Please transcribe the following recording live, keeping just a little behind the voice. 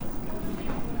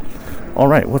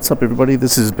Alright, what's up everybody?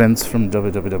 This is Benz from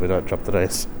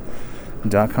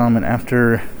www.dropthedice.com, and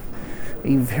after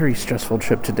a very stressful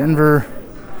trip to Denver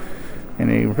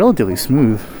and a relatively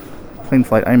smooth plane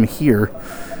flight, I'm here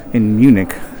in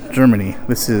Munich, Germany.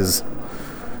 This is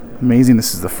amazing.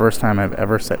 This is the first time I've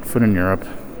ever set foot in Europe,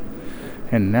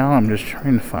 and now I'm just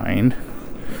trying to find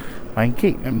my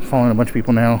gate. I'm following a bunch of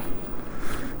people now,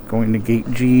 going to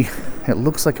gate G. It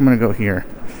looks like I'm going to go here.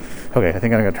 Okay, I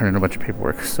think I got to turn in a bunch of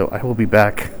paperwork, so I will be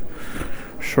back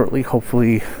shortly,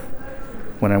 hopefully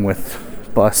when I'm with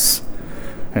Bus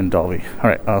and Dolby.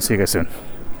 Alright, I'll see you guys soon.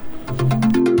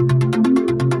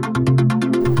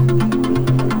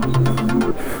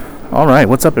 Alright,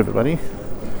 what's up everybody?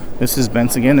 This is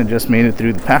Benz again. I just made it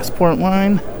through the passport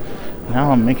line.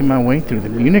 Now I'm making my way through the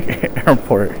Munich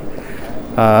airport.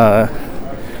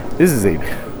 This is a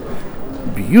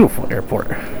beautiful airport.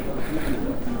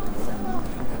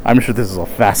 I'm sure this is a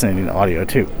fascinating audio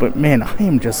too, but man, I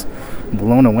am just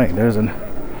blown away. There's an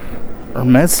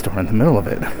Hermes store in the middle of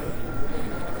it.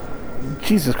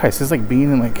 Jesus Christ, it's like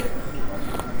being in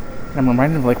I'm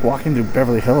reminded of walking through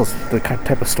Beverly Hills, the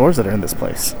type of stores that are in this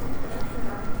place.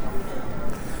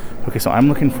 Okay, so I'm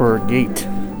looking for gate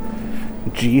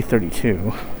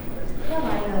G32.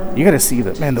 You gotta see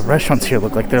that, man, the restaurants here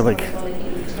look like they're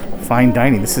fine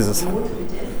dining. This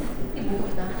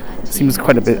seems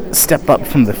quite a bit step up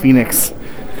from the Phoenix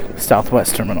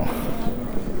Southwest terminal.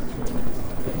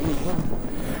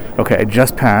 Okay, I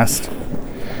just passed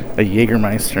a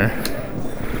Jägermeister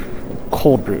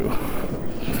cold brew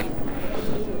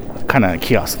kind of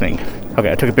kiosk thing. Okay,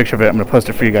 I took a picture of it. I'm going to post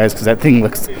it for you guys because that thing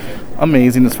looks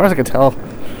amazing. As far as I can tell,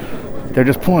 they're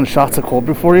just pulling shots of cold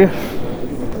brew for you.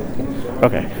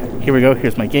 Okay, here we go.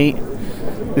 Here's my gate.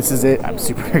 This is it. I'm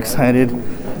super excited.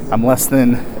 I'm less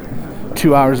than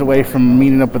 2 hours away from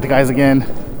meeting up with the guys again,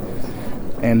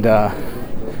 and I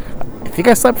think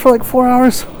I slept for 4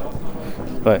 hours,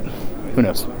 but who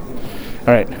knows.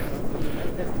 Alright,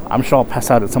 I'm sure I'll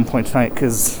pass out at some point tonight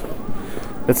because,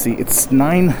 let's see, it's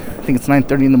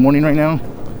 9:30 in the morning right now,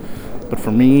 but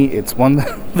for me it's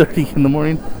 1:30 in the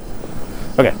morning.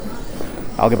 Okay,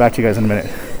 I'll get back to you guys in a minute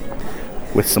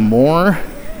with some more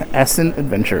Essen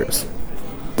adventures.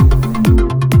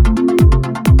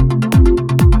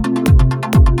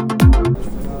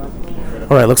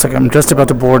 Alright, looks like I'm just about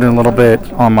to board in a little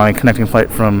bit on my connecting flight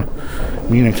from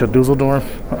Munich to Dusseldorf.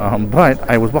 But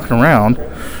I was walking around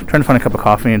trying to find a cup of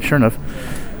coffee, and sure enough,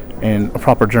 in a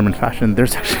proper German fashion,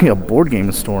 there's actually a board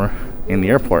game store in the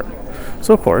airport.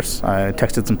 So, of course, I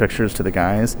texted some pictures to the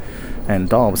guys, and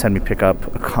Dolbs had me pick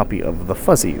up a copy of The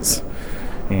Fuzzies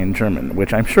in German,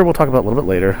 which I'm sure we'll talk about a little bit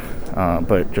later.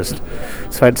 But just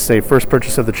decided to say, first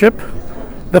purchase of the trip,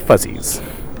 The Fuzzies.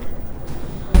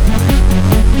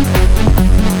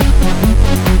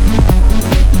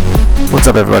 What's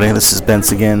up everybody, this is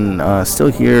Benz again, still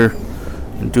here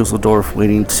in Dusseldorf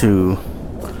waiting to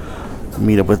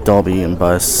meet up with Dolby and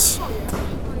Bus.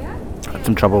 Had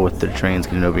some trouble with the trains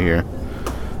getting over here.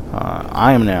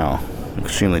 I am now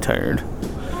extremely tired.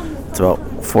 It's about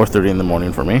 4:30 in the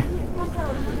morning for me,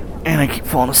 and I keep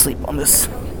falling asleep on this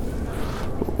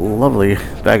lovely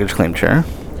baggage claim chair.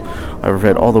 I've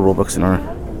read all the rule books in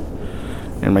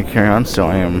my carry-on, so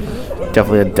I am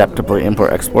definitely adept to play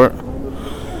import-export.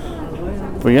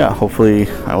 But yeah, hopefully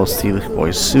I will see the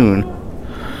boys soon,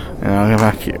 and I'll get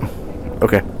back to you.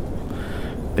 Okay.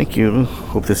 Thank you.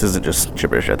 Hope this isn't just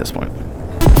gibberish at this point.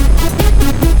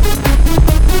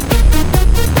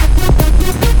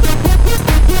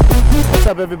 What's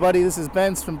up, everybody? This is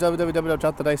Benz from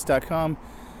www.dropthedice.com.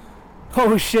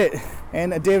 Oh shit!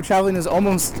 And a day of traveling is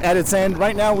almost at its end.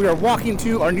 Right now, we are walking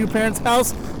to our new parents'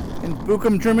 house in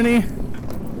Bochum, Germany.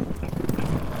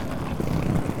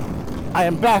 I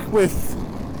am back with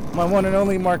my one and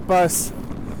only Mark Bus,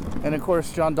 and of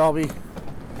course John Dolby.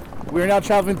 We are now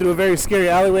traveling through a very scary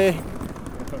alleyway,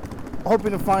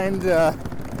 hoping to find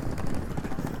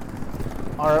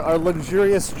our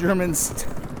luxurious German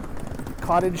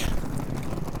cottage.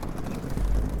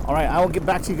 Alright, I will get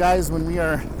back to you guys when we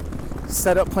are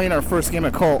set up playing our first game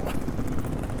of Cult.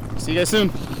 See you guys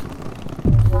soon.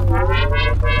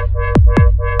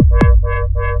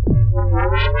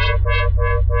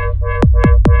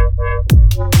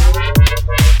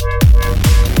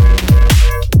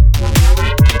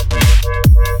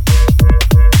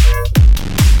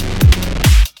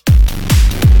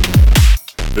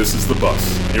 This is The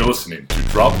Bus. You're listening to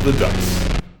Drop the Dice.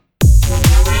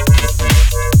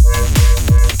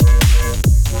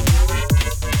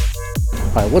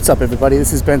 Hi, what's up everybody?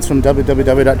 This is Benz from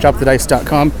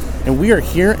www.dropthedice.com, and we are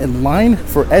here in line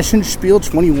for Essen Spiel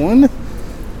 21.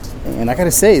 And I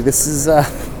gotta say, this is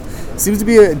seems to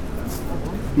be a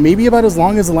maybe about as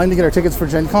long as the line to get our tickets for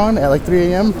Gen Con at like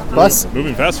 3 a.m. Bus.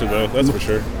 Moving faster though, that's for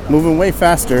sure. Moving way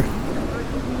faster.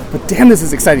 But damn, this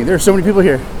is exciting. There are so many people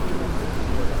here.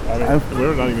 I mean,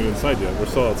 we're not even inside yet. We're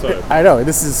still outside. I know.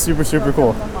 This is super, super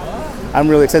cool. I'm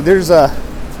really excited. There's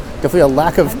definitely a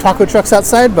lack of taco trucks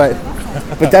outside, but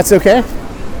that's okay.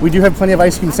 We do have plenty of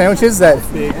ice cream sandwiches that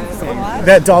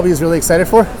Dalby is really excited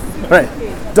for. All right,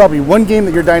 Dalby, one game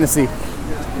that you're dying to see.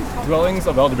 Dwellings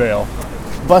of Eldervale.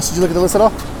 Bus, did you look at the list at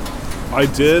all? I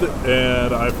did,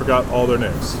 and I forgot all their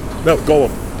names. No,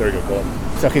 Golem. There you go,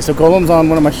 Golem. Okay, so Golem's on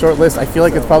one of my short lists. I feel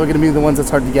like it's probably going to be the ones that's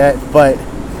hard to get, but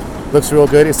looks real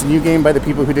good. It's a new game by the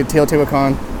people who did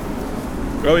Teotihuacan.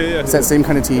 Oh, yeah. It's that same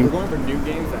kind of team. We're going for new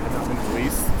games that have not been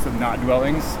released, so not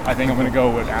Dwellings. I think I'm going to go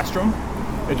with Astrum.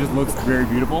 It just looks very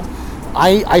beautiful.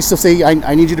 I still say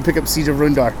I need you to pick up Siege of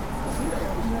Rundar.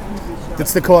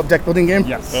 It's the co-op deck building game.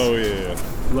 Yes. Oh, yeah.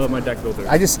 Love my deck builder.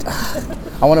 I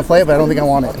want to play it, but I don't think I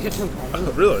want it.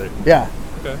 Oh, really? Yeah.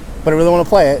 Okay. But I really want to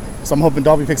play it, so I'm hoping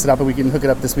Dalby picks it up and we can hook it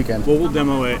up this weekend. Well, we'll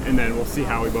demo it, and then we'll see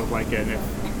how we both like it. And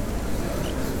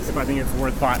if I think it's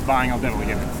worth buying, I'll definitely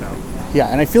get it. So. Yeah,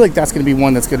 and I feel like that's going to be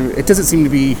one that's going to... It doesn't seem to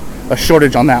be a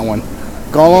shortage on that one.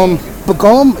 Golem... But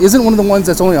Golem isn't one of the ones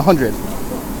that's only 100.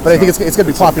 But I think it's going to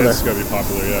be popular. It's going to be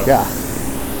popular, yeah. Yeah.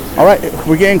 All right,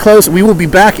 we're getting close. We will be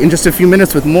back in just a few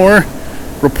minutes with more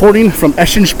reporting from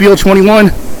Eschenspiel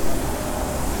 21.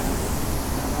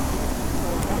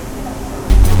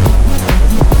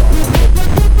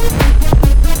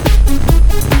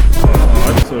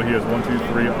 So he has 1, 2,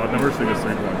 3 odd numbers, so he gets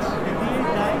 3 points.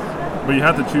 But you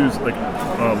have to choose like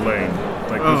a lane.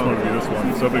 Like this one would be this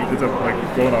one. So if it's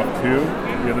like going off 2, you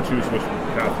have to choose which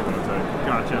path you're going to take.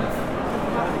 Gotcha.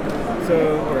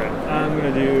 So, alright, I'm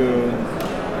gonna do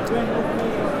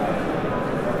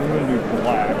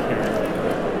black here.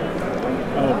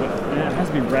 Oh, but it has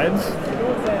to be reds?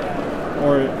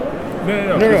 Or...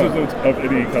 No. This is of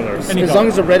any color. As long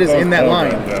as the red is in that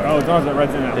line. Yeah. Oh, as long as the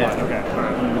red's in that Yeah. line. Okay,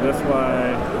 alright, I'm gonna do this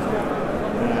way.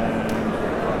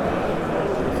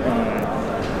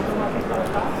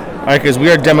 All right, because we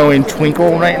are demoing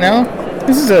Twinkle right now.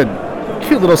 This is a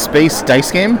cute little space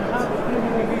dice game.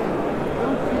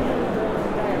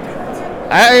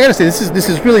 I gotta say, this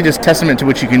is really just testament to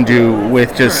what you can do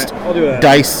with just I'll do that.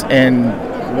 dice and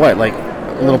what, like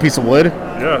a little piece of wood.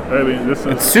 Yeah, I mean, this is...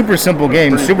 It's super simple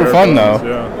game, pretty super fair fun balance, though.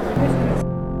 Yeah.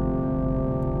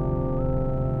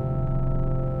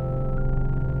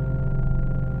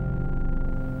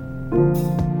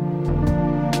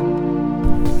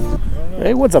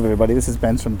 Hey, what's up, everybody? This is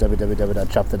Ben from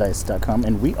www.chopthedice.com,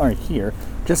 and we are here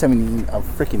just having a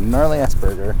freaking gnarly ass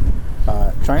burger,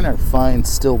 trying to find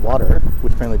still water,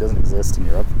 which apparently doesn't exist in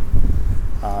Europe.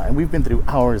 And we've been through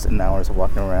hours and hours of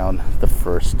walking around the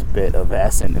first bit of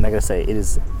Essen, and I gotta say, it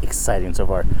is exciting so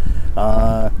far.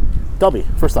 Dalby,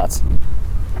 first thoughts?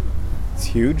 It's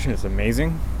huge, it's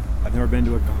amazing. I've never been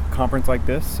to a conference like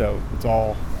this, so it's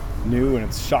all new and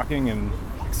it's shocking and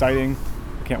exciting.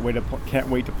 Can't wait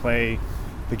to play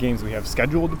the games we have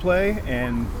scheduled to play,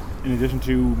 and in addition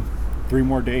to 3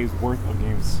 more days worth of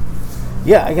games.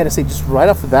 Yeah, I gotta say, just right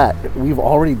off the bat, we've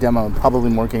already demoed probably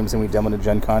more games than we demoed at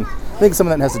Gen Con. I think some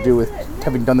of that has to do with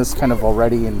having done this kind of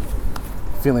already and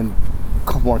feeling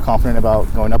more confident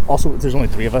about going up. Also, there's only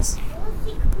 3 of us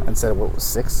instead of what was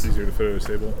 6. Easier to fit at a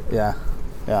table. Yeah.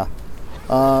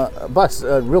 Bus,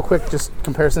 real quick, just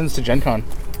comparisons to Gen Con.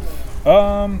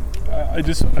 I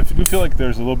do feel like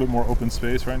there's a little bit more open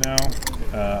space right now.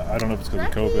 I don't know if it's because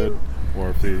of COVID or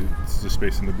if it's just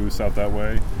space in the booths out that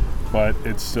way, but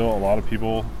it's still a lot of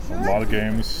people, a lot of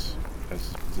games.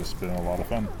 It's just been a lot of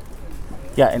fun.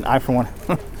 Yeah, and I, for one,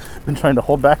 been trying to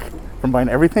hold back from buying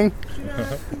everything,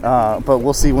 but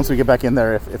we'll see once we get back in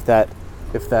there if that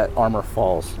armor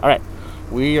falls. All right,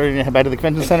 we are gonna head back to the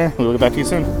convention center. We'll get back to you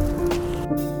soon.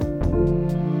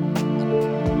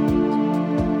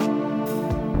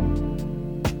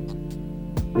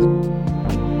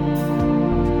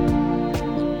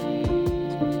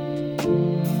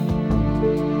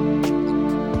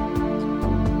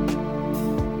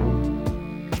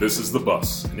 This is The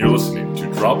Bus, and you're listening to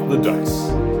Drop the Dice.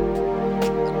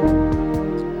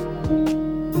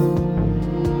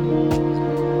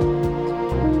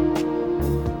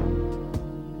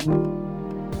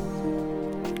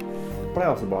 But I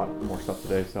also bought more stuff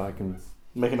today, so I can...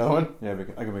 Make another one. Yeah,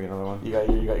 I can make another one. You got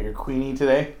your Queenie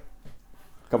today.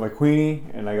 Got my Queenie,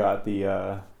 and I got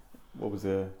the, what was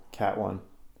the cat one?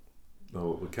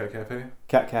 Oh, Cat Cafe?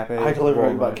 Cat Cafe. I totally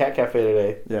read about Cat Cafe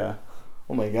today. Yeah.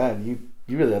 Oh my god, you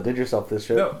really outdid yourself this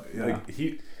trip. No, like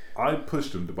I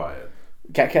pushed him to buy it.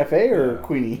 Cat Cafe or Yeah.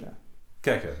 Queenie? Yeah.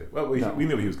 Cat Cafe. Well, we No.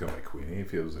 knew he was going to like Queenie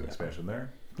if it was an expansion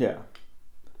there. Yeah.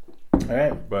 All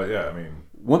right. But yeah, I mean,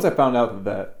 Once I found out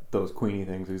that those Queenie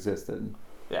things existed,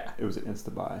 Yeah. it was an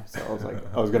insta buy. So I was like,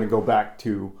 I was gonna go back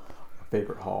to a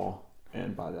favorite hall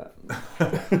and buy that.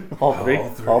 All three. where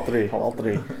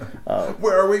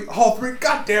are we? Hall 3.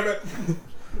 God damn it!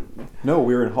 No,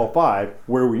 we were in Hall 5.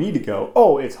 Where we need to go?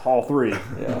 Oh, it's Hall 3.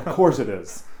 Yeah. Of course it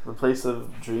is. The place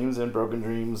of dreams and broken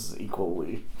dreams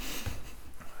equally.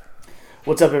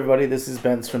 What's up, everybody? This is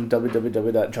Benz from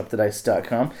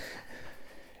www.dropthedice.com.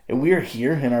 And we are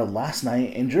here in our last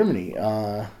night in Germany.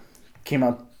 Came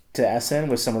out to Essen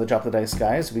with some of the Drop the Dice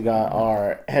guys. We got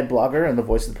our head blogger and the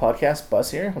voice of the podcast,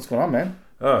 Bus, here. What's going on, man?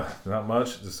 Not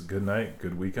much. Just a good night,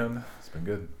 good weekend. It's been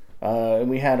good. And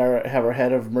we have our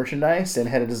head of merchandise and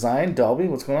head of design, Dalby.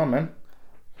 What's going on, man?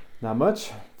 Not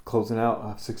much. Closing out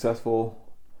a successful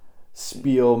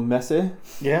Spiel Messe.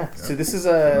 Yeah. So this is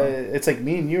it's like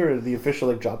me and you are the official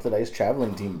like Drop the Dice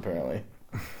traveling team, apparently.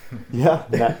 Yeah.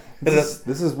 This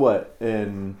is what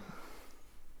in.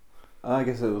 I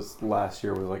guess it was last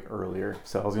year was like earlier.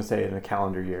 So I was gonna say in a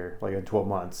calendar year, like in 12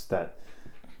 months, that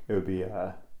it would be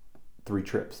 3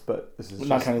 trips. But this is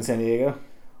Not counting San Diego.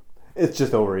 It's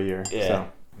just over a year. Yeah.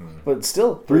 So But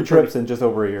still, 3 trips in just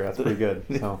over a year. That's pretty good.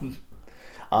 So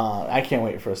I can't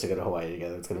wait for us to go to Hawaii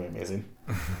together. It's going to be amazing.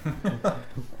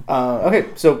 Okay,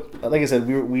 so like I said,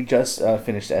 we just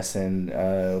finished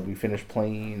Essen. We finished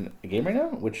playing a game right now,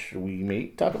 which we may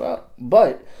talk about.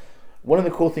 But one of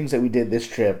the cool things that we did this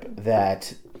trip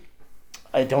that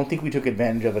I don't think we took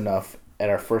advantage of enough at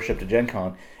our first trip to Gen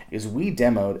Con is we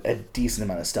demoed a decent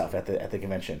amount of stuff at the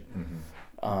convention.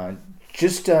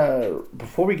 Just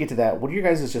before we get to that, what are your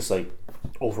guys' just like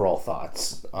overall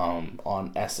thoughts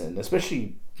on Essen,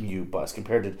 especially you, Bus,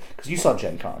 compared to, because you saw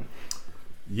Gen Con?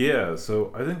 Yeah,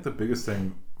 so I think the biggest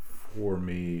thing for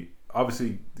me,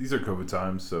 obviously these are COVID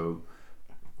times, so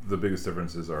the biggest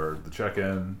differences are the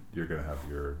check-in. You're going to have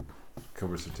your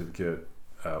COVID certificate.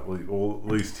 Well,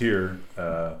 at least here,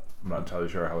 I'm not entirely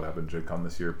sure how it happened in Gen Con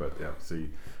this year, but yeah, so you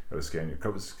got to scan your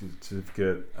COVID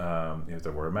certificate. You have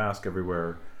to wear a mask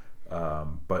everywhere.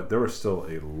 But there were still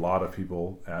a lot of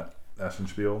people at Essen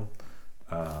Spiel.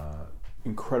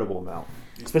 incredible amount.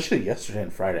 Especially yesterday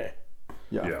and Friday.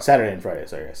 Yeah. Saturday and Friday,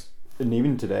 sorry guys. And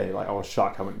even today, like I was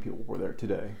shocked how many people were there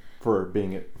today for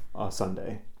being at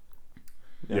Sunday.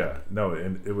 Yeah. No,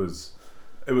 and it was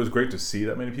great to see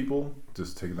that many people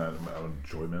just taking that amount of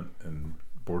enjoyment in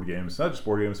board games. Not just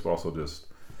board games, but also just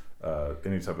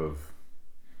any type of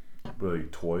really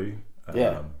toy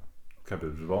kind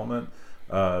of development.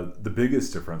 The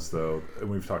biggest difference, though, and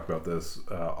we've talked about this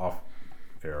off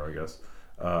air, I guess,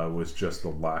 was just the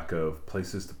lack of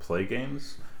places to play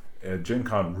games. And Gen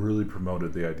Con really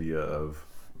promoted the idea of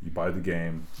you buy the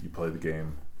game, you play the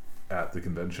game at the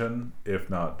convention, if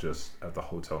not just at the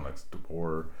hotel next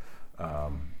door.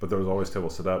 But there was always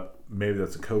tables set up. Maybe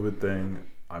that's a COVID thing.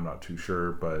 I'm not too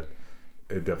sure, but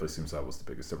it definitely seems that was the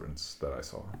biggest difference that I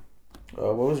saw.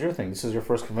 What was your thing? This is your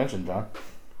first convention, John.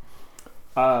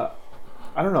 I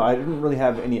don't know. I didn't really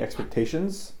have any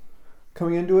expectations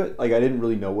coming into it. Like I didn't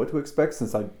really know what to expect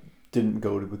since I didn't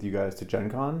go with you guys to Gen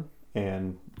Con,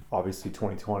 and obviously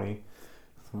 2020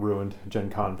 ruined Gen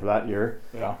Con for that year.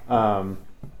 Yeah.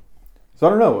 So I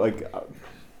don't know, like,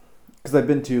 because I've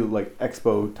been to like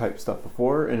expo type stuff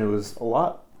before, and it was a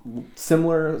lot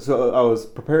similar. So I was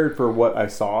prepared for what I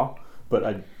saw, but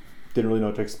I didn't really know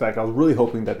what to expect. I was really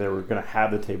hoping that they were going to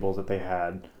have the tables that they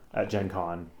had at Gen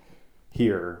Con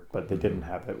here, but they didn't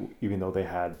have it, even though they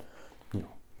had,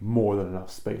 more than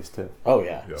enough space to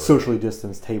socially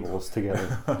distance tables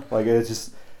together. Like it's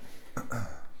just.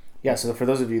 Yeah, so for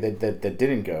those of you that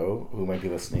didn't go, who might be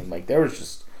listening, like there was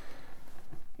just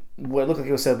what looked like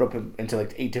it was set up into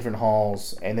like 8 different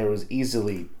halls, and there was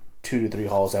easily 2 to 3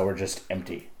 halls that were just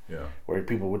empty. Yeah. Where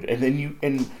people would,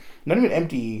 and not even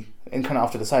empty and kind of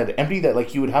off to the side, empty that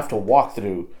like you would have to walk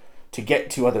through to get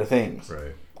to other things.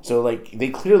 Right. So like they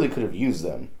clearly could have used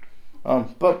them,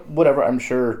 but whatever. I'm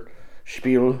sure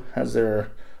Spiel has their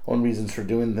own reasons for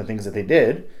doing the things that they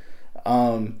did.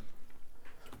 But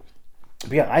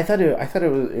yeah, I thought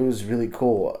it was really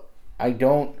cool. I would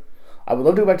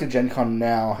love to go back to Gen Con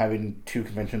now, having 2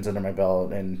 conventions under my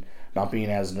belt and not being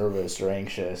as nervous or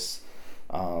anxious,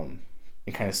 and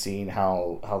kind of seeing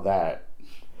how that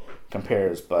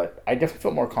compares. But I definitely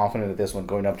felt more confident at this one,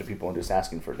 going up to people and just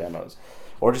asking for demos,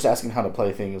 or just asking how to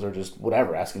play things, or just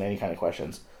whatever, asking any kind of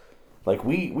questions. Like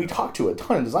we talked to a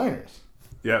ton of designers.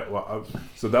 Yeah, well,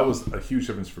 so that was a huge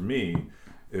difference for me.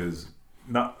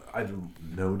 I don't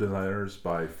know designers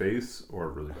by face or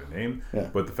really by name,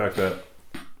 but the fact that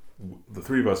the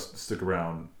 3 of us stick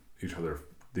around each other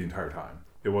the entire time.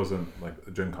 It wasn't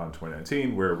like Gen Con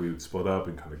 2019 where we would split up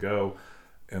and kind of go.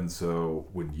 And so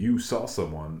when you saw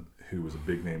someone who was a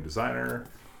big name designer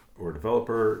or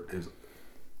developer, is,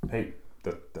 hey,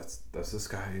 that's this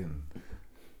guy, and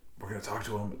we're gonna talk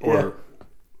to him. Yeah. Or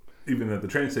even at the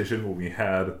train station when we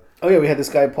had, Oh yeah, we had this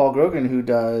guy Paul Grogan who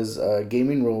does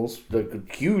gaming rules,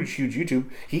 like huge YouTube.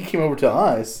 He came over to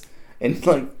us and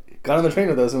like got on the train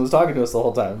with us and was talking to us the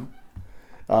whole time.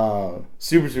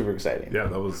 Super exciting. yeah,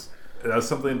 that's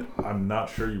something I'm not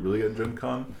sure you really get at Gen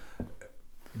Con.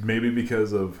 Maybe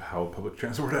because of how public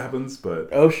transport happens, but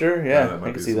Oh sure, yeah, that might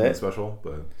I can be see something that. special.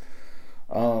 But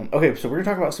Okay, so we're gonna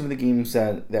talk about some of the games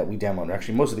that we demoed.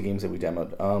 Actually, most of the games that we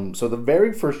demoed. So the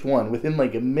very first one, within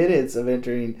like minutes of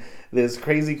entering this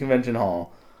crazy convention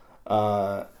hall,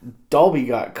 Dolby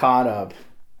got caught up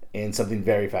in something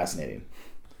very fascinating.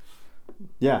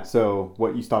 Yeah. So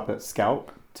what, you stopped at Scout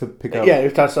to pick up? Yeah, we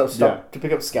stopped Yeah. to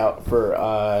pick up Scout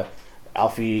for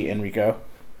Alfie and Rico.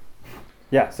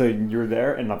 Yeah, so you were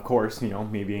there, and of course,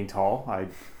 me being tall, I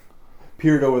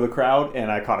peered over the crowd and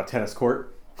I caught a tennis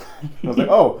court. I was like,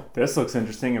 oh, this looks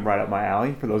interesting and right up my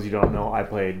alley. For those of you who don't know, I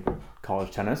played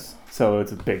college tennis, so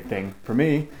it's a big thing for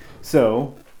me.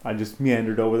 So I just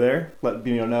meandered over there, let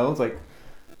Bino know. It's like,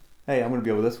 hey, I'm going to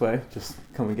be over this way. Just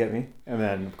come and get me. And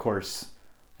then, of course,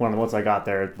 once I got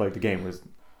there, like, the game was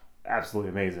absolutely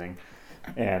amazing.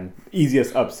 And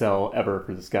easiest upsell ever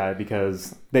for this guy,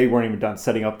 because they weren't even done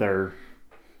setting up their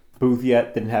booth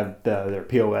yet, didn't have their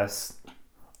POS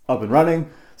up and running,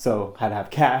 so had to have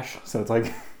cash. So it's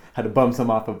like had to bum some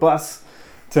off a bus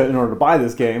in order to buy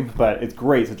this game. But it's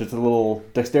great. It's just a little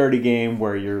dexterity game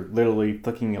where you're literally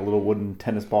flicking a little wooden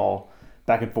tennis ball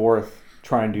back and forth,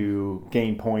 trying to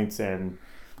gain points, and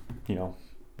you're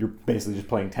basically just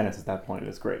playing tennis at that point.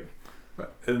 It's great.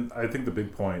 and I think the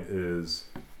big point is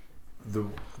the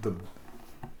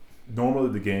normally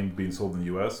the game being sold in the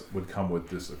U.S. would come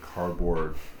with a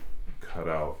cardboard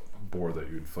cutout board that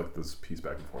you'd flick this piece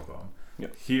back and forth on.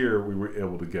 Yep. Here we were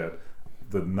able to get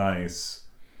the nice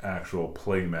actual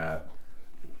play mat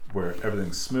where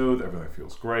everything's smooth, everything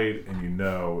feels great, and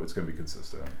it's going to be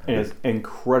consistent. And it's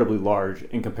incredibly large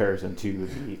in comparison to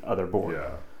the other board.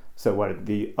 Yeah. So what,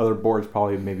 the other board's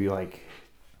probably maybe like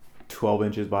 12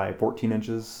 inches by 14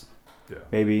 inches, Yeah.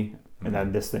 maybe. And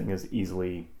then this thing is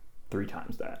easily 3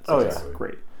 times that. So Oh, it's yeah.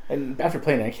 great. And after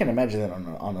playing it, I can't imagine that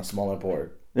on a smaller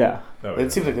board. Yeah. Oh, It yeah.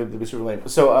 seems like it'd be super lame.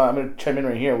 So I'm going to chime in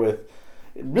right here with,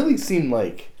 it really seemed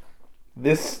like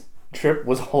this trip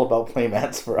was all about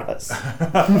playmats for us.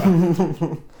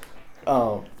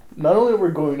 Not only were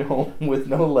we going home with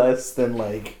no less than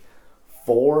like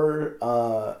 4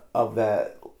 of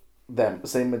that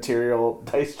same material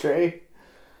dice tray.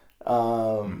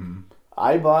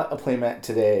 I bought a playmat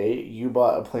today. You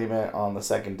bought a playmat on the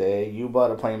second day. You bought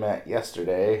a playmat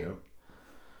yesterday. Yep.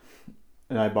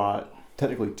 And I bought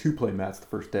technically 2 play mats the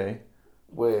first day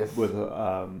with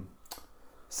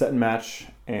set and match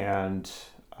and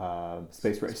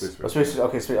space race. Space Oh,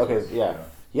 race. okay,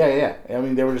 yeah. I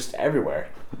mean, they were just everywhere,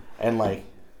 and like,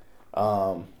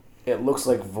 it looks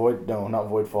like not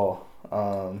Voidfall.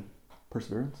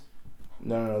 Perseverance.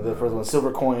 No, the first one,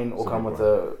 Silver Coin, will Silver come with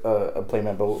Coin. a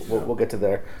playmat, but we'll get to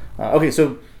there. Okay,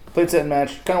 so played set and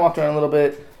match, kind of walked around a little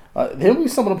bit. Then we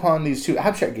stumbled upon these 2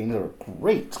 abstract games that were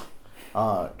great,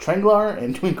 Trenglar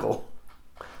and Twinkle.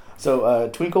 So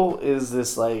Twinkle is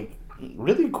this like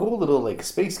really cool little like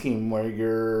space game where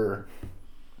you're,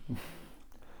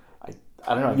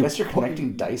 I don't know, I guess you're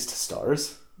connecting dice to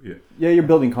stars. Yeah. Yeah, you're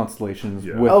building constellations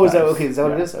Yeah. with Oh, is that dice. okay? Is that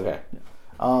what it Yeah. is? Okay.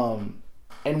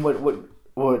 And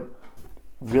what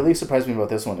really surprised me about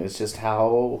this one is just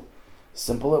how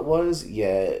simple it was,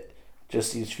 yet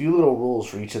just these few little rules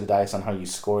for each of the dice on how you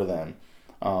score them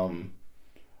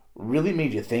really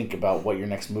made you think about what your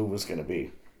next move was going to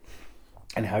be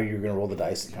and how you're going to roll the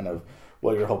dice and kind of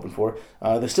what you're hoping for.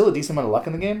 There's still a decent amount of luck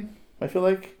in the game, I feel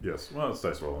like. Yes. Well, it's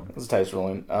dice rolling. It's dice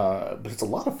rolling, but it's a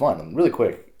lot of fun and really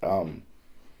quick. I'm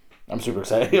super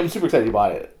excited. I'm super excited you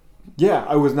bought it. Yeah,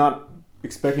 I was not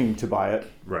expecting to buy it,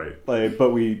 Right.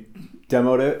 but we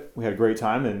demoed it. We had a great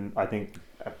time, and I think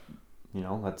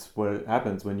that's what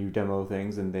happens when you demo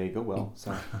things and they go well.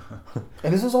 So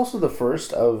And this is also the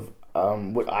first of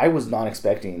what I was not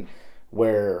expecting,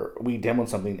 where we demoed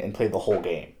something and played the whole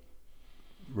game.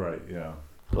 Right. Yeah.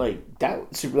 Like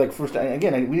that, super. Like first,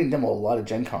 again, we didn't demo a lot of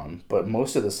Gen Con, but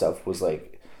most of the stuff was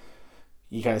like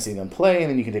you kind of see them play, and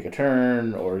then you can take a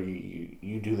turn, or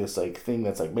you do this like thing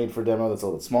that's like made for demo that's a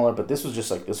little bit smaller. But this was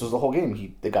just like this was the whole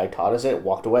game. The guy taught us it,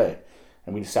 walked away,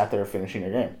 and we just sat there finishing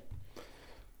our game.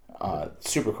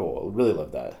 Super cool. Really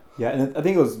loved that. yeah, and I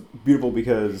think it was beautiful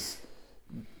because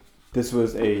this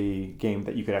was a game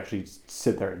that you could actually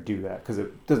sit there and do that, because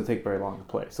it doesn't take very long to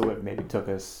play. So it maybe took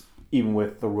us even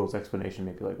with the rules explanation,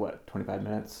 maybe like what 25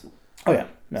 minutes. Oh yeah.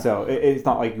 No. So it's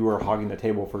not like you were hogging the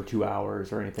table for 2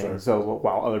 hours or anything. Sure. So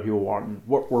while other people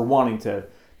were wanting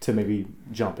to maybe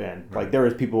jump in, Right. like there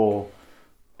was people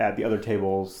at the other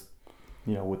tables,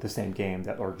 with the same game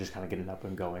that are just kind of getting up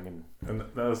and going. And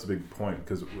that was a big point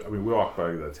because we walked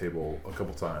by that table a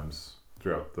couple times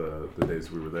throughout the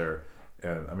days we were there,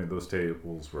 and I mean those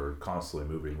tables were constantly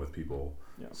moving with people,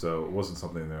 Yeah. so it wasn't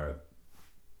something that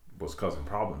was causing a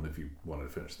problem if you wanted to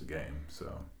finish the game. So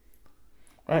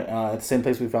Right. At the same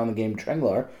place we found the game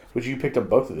Trenglar, which you picked up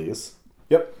both of these.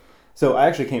 Yep. So I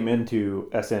actually came into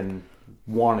SN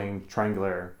wanting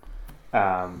Triangular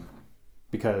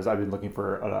because I've been looking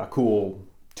for a cool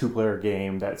 2-player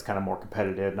game that's kind of more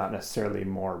competitive, not necessarily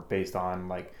more based on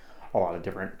like a lot of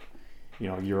different,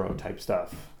 Euro type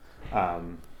stuff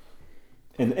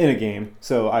in a game.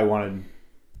 So I wanted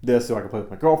this so I could play with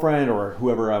my girlfriend or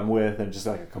whoever I'm with, and just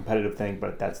like a competitive thing.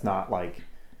 But that's not like,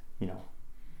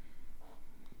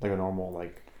 like a normal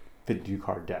like 52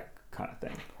 card deck kind of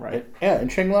thing, right? Yeah, and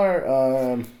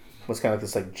Trenglar was kind of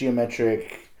this like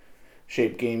geometric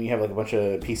shaped game. You have like a bunch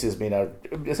of pieces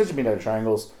essentially made out of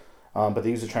triangles, but they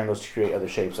use the triangles to create other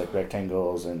shapes like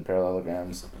rectangles and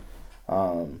parallelograms.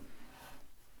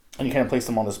 And you kind of place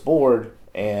them on this board,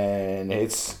 and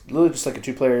it's literally just like a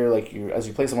 2-player. Like as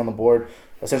you place them on the board,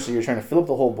 essentially you're trying to fill up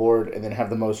the whole board and then have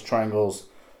the most triangles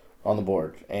on the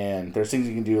board. And there's things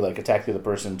you can do like attack the other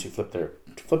person to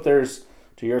flip theirs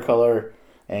to your color,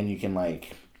 and you can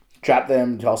like trap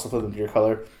them to also flip them to your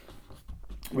color.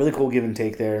 Really cool give and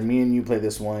take there. Me and you played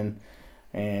this one,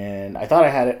 and I thought I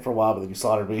had it for a while, but then you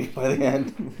slaughtered me by the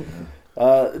end.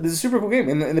 This is a super cool game,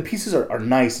 and the pieces are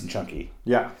nice and chunky.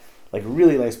 Yeah. Like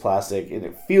really nice plastic, and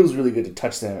it feels really good to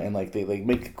touch them, and like they like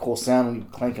make a cool sound when you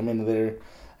clank them into there,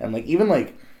 and like even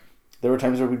like there were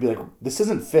times where we'd be like, this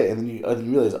doesn't fit, and then you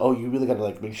realize, oh, you really got to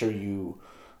like make sure you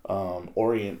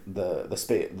orient the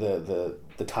space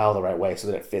the tile the right way so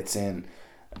that it fits in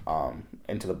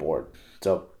into the board.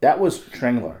 So that was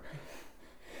Trenglar.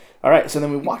 All right, so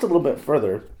then we walked a little bit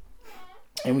further,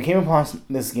 and we came upon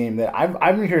this game that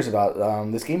I've been curious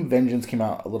about. This game Vengeance came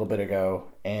out a little bit ago,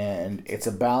 and it's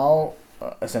about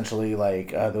essentially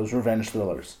like those revenge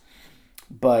thrillers.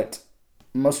 But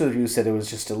most of the reviews said it was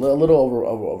just a little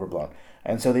overblown,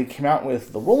 and so they came out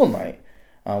with the Roll and Write,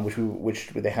 which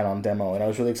they had on demo, and I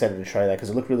was really excited to try that because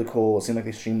it looked really cool. It seemed like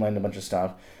they streamlined a bunch of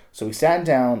stuff. So we sat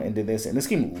down and did this, and this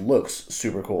game looks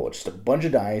super cool. It's just a bunch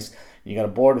of dice. You got a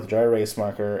board with a dry erase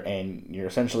marker, and you're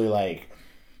essentially like,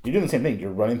 you're doing the same thing.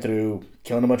 You're running through,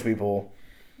 killing a bunch of people,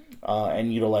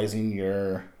 and utilizing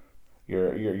your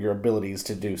abilities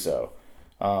to do so.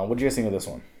 What do you guys think of this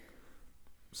one?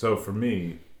 So for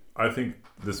me, I think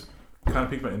this kind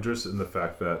of piqued my interest in the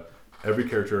fact that every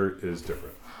character is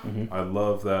different. Mm-hmm. I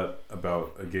love that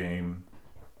about a game.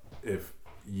 If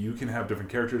you can have different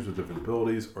characters with different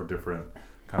abilities or different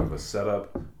kind of a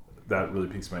setup, that really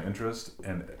piques my interest.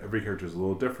 And every character is a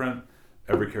little different.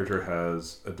 Every character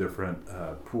has a different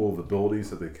pool of abilities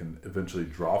that they can eventually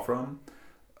draw from.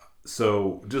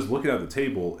 So just looking at the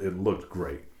table, it looked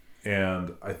great.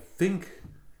 And I think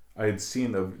I had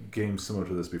seen a game similar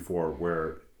to this before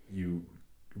where you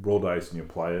roll dice and you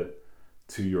apply it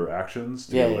to your actions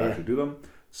to actually do them.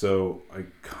 So I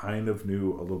kind of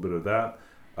knew a little bit of that.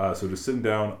 So just sitting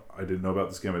down, I didn't know about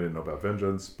this game. I didn't know about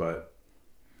Vengeance, but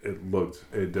it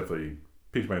definitely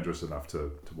piqued my interest enough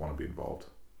to want to be involved.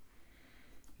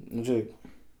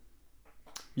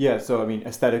 Yeah, so I mean,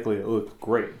 aesthetically, it looked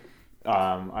great.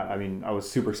 I mean, I was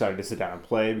super excited to sit down and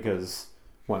play because,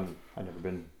 one, I'd never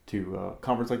been to a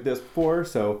conference like this before,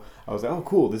 so I was like, oh,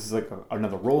 cool, this is like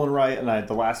another roll and write, and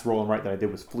the last roll and write that I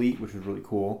did was Fleet, which was really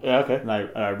cool. Yeah, okay. And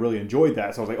I really enjoyed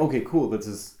that, so I was like, okay, cool, this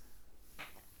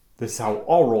is how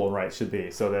all roll and write should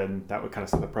be. So then that would kind of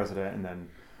set the precedent, and then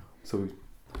so we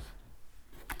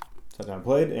sat down and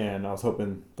played, and I was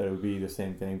hoping that it would be the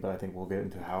same thing, but I think we'll get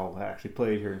into how I actually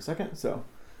played here in a second. So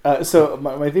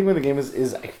my thing with the game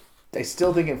is I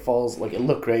still think it falls, like, it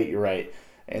looked great, you're right,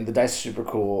 and the dice are super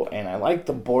cool, and I like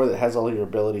the board that has all of your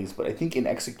abilities, but I think in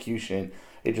execution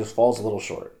it just falls a little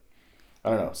short.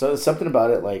 I don't know. So it's something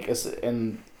about it, like,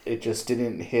 and it just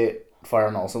didn't hit fire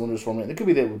on all cylinders for me. It could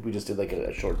be that we just did like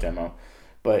a short demo,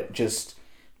 but just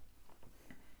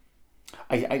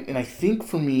I think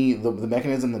for me the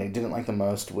mechanism that I didn't like the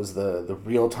most was the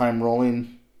real time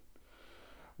rolling,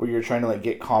 where you're trying to like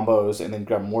get combos and then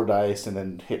grab more dice and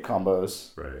then hit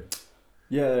combos. Right.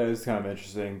 Yeah, that was kind of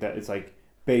interesting that it's like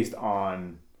based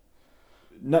on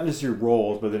not just your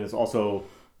rolls, but then it's also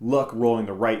luck rolling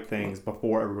the right things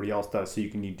before everybody else does, so you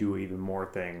can do even more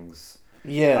things.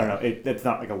 Yeah. I don't know. It's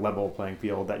not like a level playing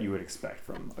field that you would expect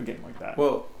from a game like that.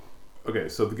 Well, Okay,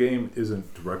 so the game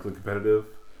isn't directly competitive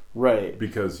Right.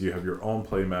 because you have your own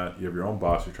playmat, you have your own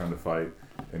boss you're trying to fight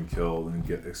and kill and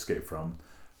get escape from.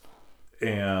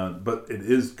 But it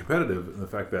is competitive in the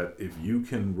fact that if you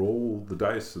can roll the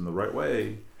dice in the right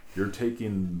way, you're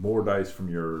taking more dice from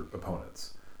your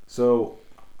opponents. So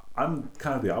I'm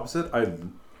kind of the opposite.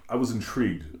 I was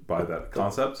intrigued by that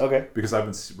concept. Okay. Because I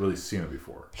haven't really seen it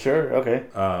before. Sure. Okay.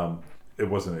 It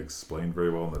wasn't explained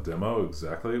very well in the demo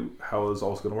exactly how it's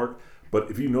all going to work. But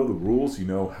if you know the rules, you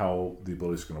know how the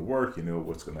ability is going to work, you know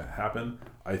what's going to happen.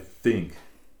 I think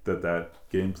that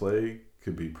gameplay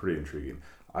could be pretty intriguing.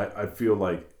 I feel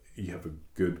like you have a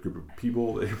good group of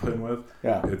people that you're playing with.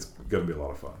 Yeah. It's going to be a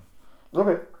lot of fun.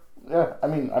 Okay. Yeah. I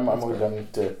mean, I'm always done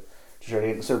to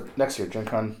try to. So next year, Gen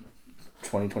Con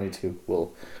 2022,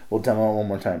 we'll demo it one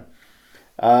more time.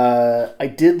 I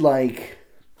did like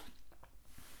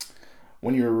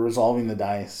when you're resolving the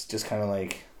dice, just kind of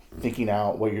like thinking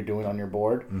out what you're doing on your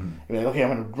board. Mm-hmm. You're like, okay, I'm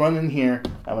going to run in here,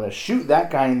 I'm going to shoot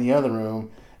that guy in the other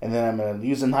room, and then I'm going to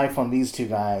use a knife on these two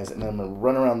guys, and then I'm going to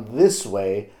run around this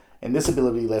way, and this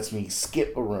ability lets me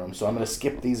skip a room, so I'm going to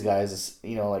skip these guys,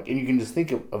 and you can just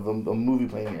think of a movie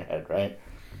playing in your head, right?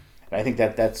 And I think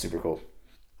that's super cool.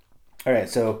 All right,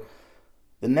 so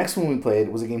the next one we played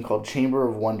was a game called Chamber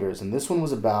of Wonders, and this one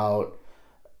was about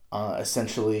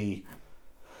essentially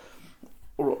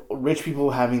rich people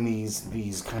having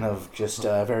these kind of just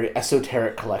very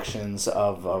esoteric collections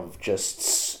of just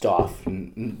stuff,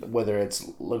 and whether it's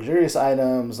luxurious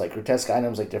items, like grotesque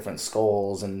items, like different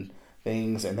skulls and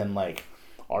things, and then like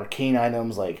arcane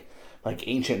items, like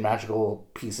ancient magical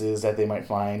pieces that they might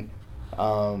find.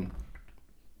 I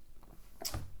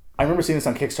remember seeing this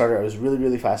on Kickstarter. I was really,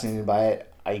 really fascinated by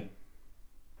it. I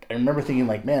remember thinking,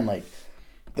 like, man, like,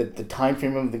 the time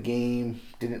frame of the game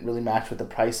didn't really match with the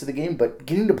price of the game, but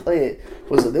getting to play it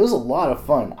was a lot of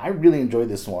fun. I really enjoyed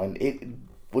this one. It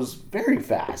was very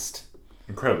fast.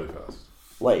 Incredibly fast.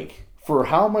 Like, for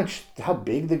how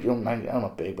big the game, I don't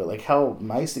know big, but like how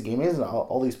nice the game is and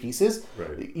all these pieces,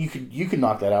 Right. You could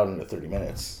knock that out in 30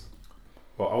 minutes.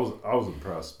 Well, I was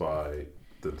impressed by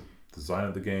the design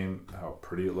of the game, how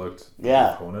pretty it looked,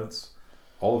 Yeah. the components.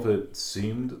 All of it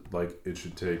seemed like it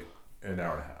should take an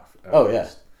hour and a half. Oh, yeah.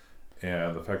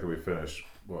 And the fact that we finished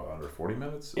under 40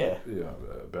 minutes, Yeah.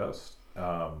 At best,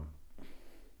 and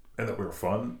that we were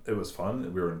fun. It was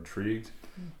fun. We were intrigued.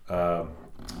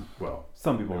 Well,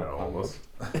 Some people not all of us.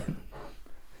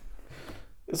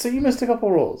 So you missed a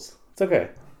couple rolls. It's okay.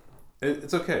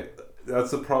 It's okay.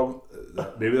 That's a problem.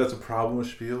 Maybe that's a problem with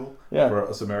Spiel for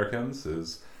us Americans.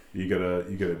 Is you get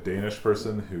a Danish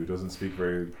person who doesn't speak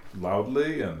very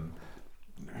loudly, and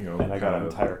And I got an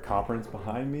entire conference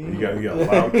behind me. You got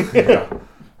loud. Yeah.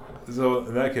 So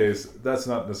in that case, that's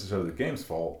not necessarily the game's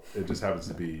fault. It just happens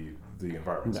to be the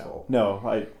environment's fault.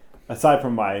 No, aside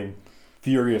from my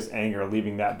furious anger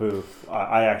leaving that booth,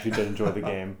 I actually did enjoy the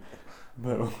game.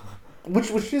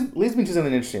 Which leads me to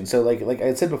something interesting. So like I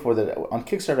had said before, that on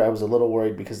Kickstarter I was a little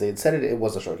worried because they had said it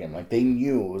was a short game. Like they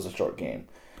knew it was a short game.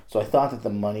 So I thought that the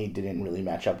money didn't really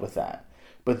match up with that.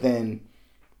 But then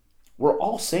we're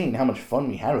all saying how much fun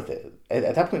we had with it.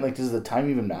 At that point, like, does the time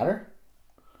even matter?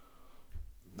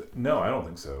 No, I don't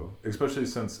think so. Especially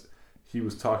since he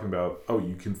was talking about,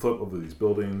 you can flip over these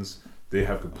buildings. They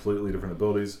have completely different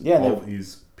abilities. Yeah, all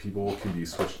these people can be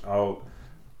switched out.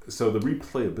 So the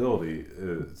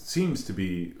replayability seems to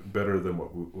be better than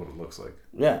what it looks like.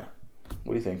 Yeah.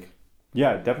 What do you think?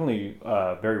 Yeah, definitely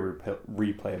very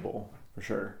replayable for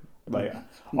sure. Like,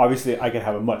 obviously, I could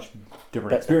have a much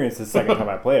different experience the second time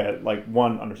I play it. Like,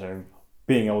 one,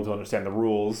 being able to understand the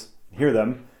rules, hear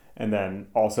them, and then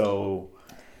also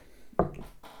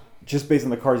just based on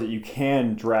the cards that you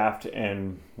can draft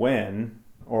and win,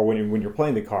 or when you're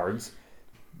playing the cards,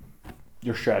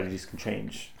 your strategies can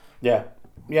change. Yeah.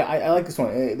 Yeah, I like this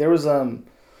one. There was, and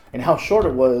how short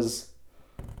it was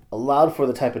allowed for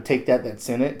the type of take that's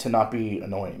in it to not be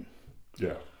annoying.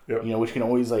 Yeah. Yep. Which can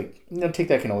always, take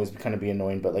that can always kind of be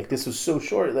annoying, but, this was so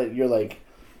short that you're like,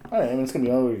 all right, it's going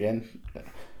to be over again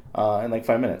in,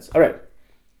 5 minutes. All right.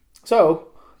 So,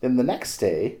 then the next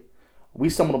day, we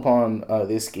stumbled upon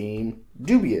this game,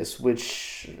 Dubious,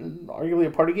 which arguably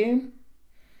a party game?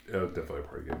 Definitely a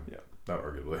party game. Yeah. Not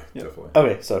arguably. Yeah. Definitely.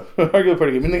 Okay, so, arguably a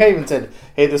party game. I mean, the guy even said,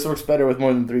 hey, this works better with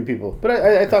more than 3 people. But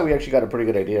I thought we actually got a pretty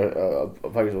good idea of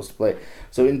how you're supposed to play.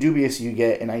 So, in Dubious, you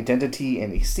get an identity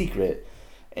and a secret,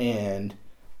 and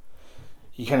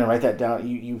you kind of write that down.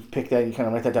 You pick that, you kind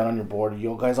of write that down on your board.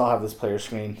 You guys all have this player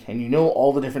screen, and you know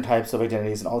all the different types of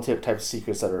identities and all the types of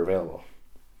secrets that are available.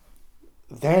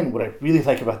 Then, what I really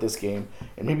like about this game,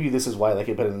 and maybe this is why I like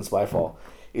it better than Spyfall,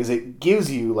 is it gives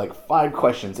you 5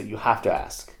 questions that you have to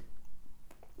ask.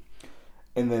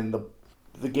 and then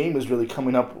the game is really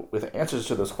coming up with answers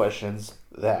to those questions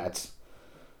that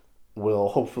will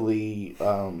hopefully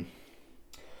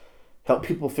help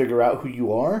people figure out who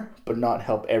you are, but not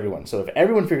help everyone. So if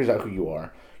everyone figures out who you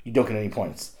are, you don't get any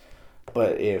points.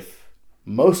 But if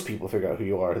most people figure out who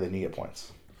you are, then you get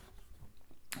points.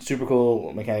 Super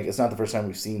cool mechanic. It's not the first time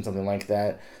we've seen something like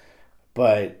that,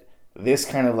 but this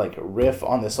kind of like riff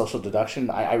on the social deduction,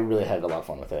 I really had a lot of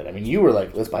fun with it. I mean, you were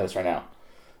like, let's buy this right now.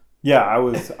 Yeah, I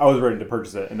was ready to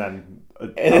purchase it, and then I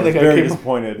then was very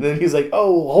disappointed. And then he's like,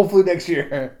 oh, hopefully next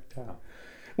year. Yeah.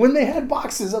 When they had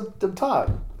boxes up top.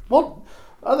 Well,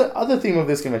 other theme of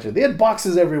this convention, they had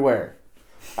boxes everywhere.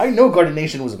 I know Garden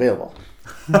Nation was available.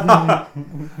 That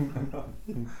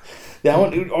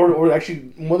one, or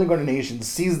actually, more than Garden Nation,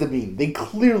 Seize the Bean. They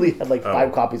clearly had like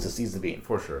 5 copies of Seize the Bean.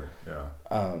 For sure, yeah.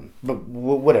 But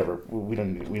whatever, we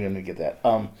don't need to get that.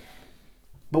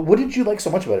 But what did you like so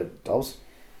much about it, Dolls?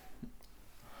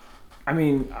 I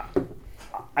mean,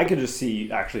 I could just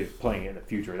see actually playing it in the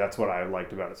future. That's what I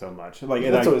liked about it so much. Like,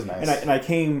 That's always nice. And I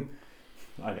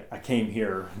came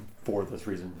here for this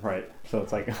reason, right? So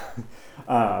it's like,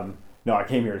 no, I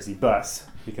came here to see Bus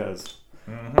because,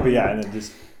 but yeah, and then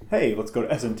just, hey, let's go to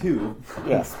SN2.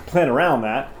 Yeah. Plan around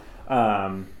that.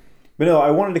 But no,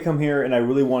 I wanted to come here and I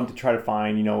really wanted to try to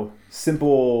find,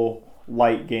 simple,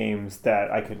 light games that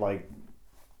I could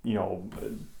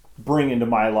bring into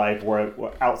my life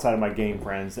or outside of my game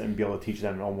friends and be able to teach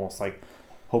them and almost like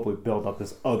hopefully build up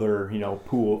this other,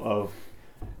 pool of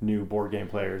new board game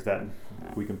players that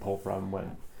we can pull from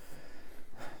when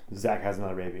Zach has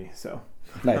another baby. So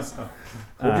Nice.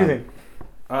 What do you think?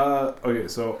 Okay,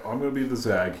 so I'm going to be the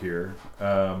Zag here.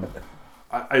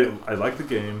 I like the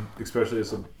game, especially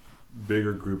as a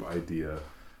bigger group idea.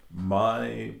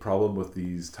 My problem with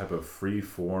these type of free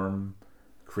form,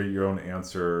 create your own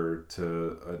answer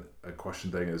to a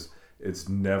question thing is it's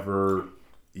never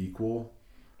equal.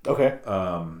 Okay.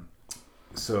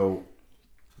 So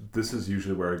this is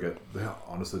usually where I get,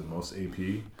 honestly, the most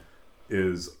AP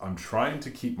is I'm trying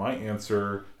to keep my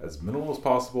answer as minimal as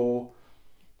possible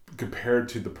compared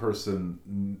to the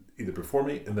person either before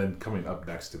me and then coming up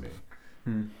next to me.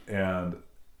 And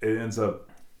it ends up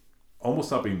almost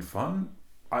not being fun.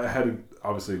 I had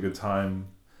obviously a good time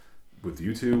with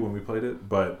you two when we played it,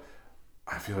 but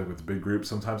I feel like with the big group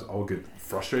sometimes I'll get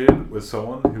frustrated with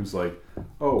someone who's like,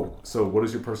 oh, so what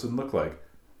does your person look like?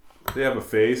 They have a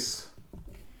face.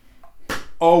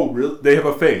 Oh, really? They have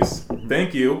a face.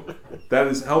 Thank you. That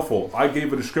is helpful. I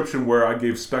gave a description where I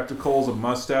gave spectacles, a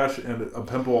mustache, and a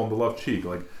pimple on the left cheek.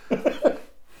 Like,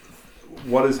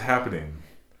 what is happening?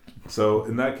 So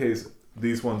in that case,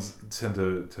 these ones tend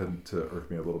to irk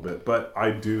me a little bit, but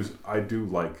I do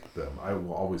like them. I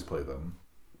will always play them.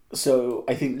 So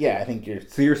I think you're...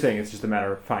 So you're saying it's just a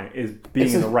matter of being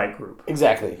in the right group.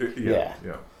 Exactly. Yeah.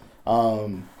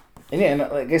 And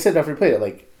like I said after we played it,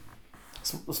 like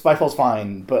Spyfall's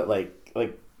fine, but like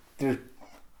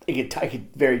I get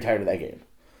very tired of that game.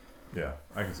 Yeah,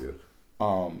 I can see it.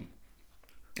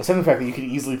 Aside from the fact that you could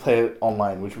easily play it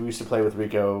online, which we used to play with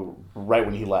Rico right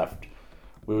when he left.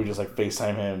 We would just like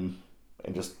FaceTime him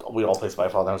and we'd all play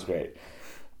Spyfall. That was great.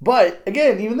 But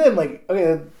again, even then, like,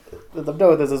 okay, I'm done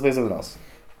with this. Let's play something else.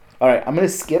 All right, I'm gonna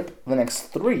skip the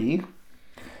next 3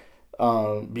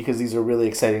 because these are really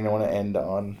exciting. I want to end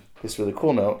on this really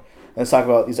cool note. Let's talk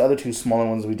about these other 2 smaller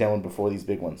ones we demoed before these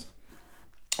big ones.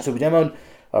 So we demoed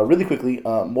really quickly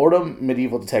Mortem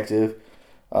Medieval Detective,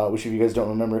 which if you guys don't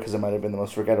remember because it might have been the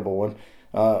most forgettable one,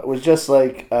 was just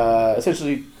like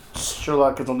essentially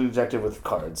Sherlock is only detective with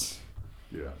cards.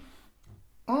 Yeah.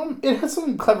 It had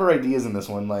some clever ideas in this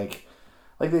one, like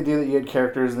the idea that you had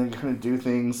characters and then you kind of do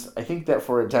things. I think that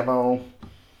for a demo,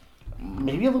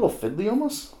 maybe a little fiddly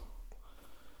almost.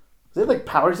 They had like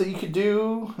powers that you could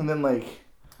do, and then like.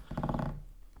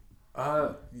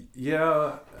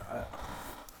 Yeah.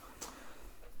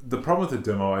 The problem with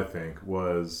the demo, I think,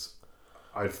 was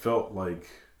I felt like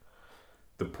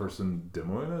the person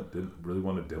demoing it didn't really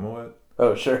want to demo it.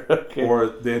 Oh, sure. Okay. Or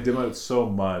they had demoed it so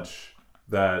much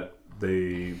that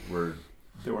they were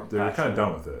kind of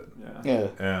done with it. Yeah.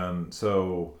 And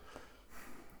so,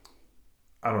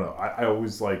 I don't know. I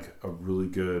always like a really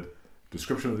good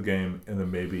description of the game and then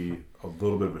maybe a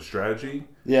little bit of a strategy.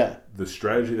 Yeah. The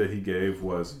strategy that he gave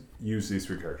was use these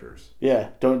 3 characters. Yeah.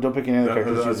 Don't pick any other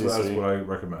characters. That's what I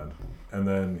recommend. And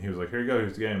then he was like, here you go,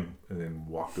 here's the game. And then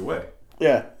walked away.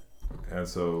 Yeah. And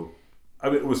so, I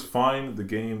mean, it was fine. The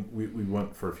game, we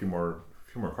went for a few more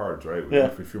cards, right? We Yeah.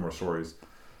 went for a few more stories.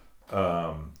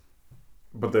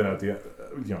 But then at the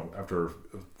after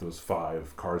those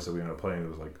 5 cards that we ended up playing, it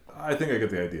was like, I think I get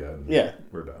the idea. And Yeah.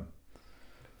 we're done.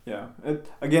 Yeah.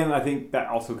 Again, I think that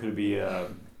also could be a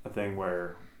thing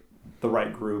where the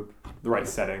right group, the right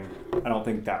setting. I don't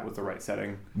think that was the right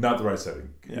setting. Not the right setting.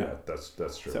 Yeah. Yeah,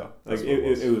 that's true. So That's like what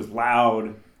it was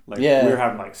loud. Like Yeah. we were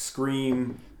having like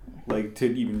scream, like to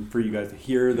even for you guys to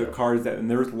hear the cards and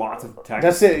there was lots of text.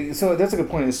 That's it. So that's a good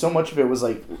point. Is so much of it was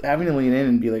like having to lean in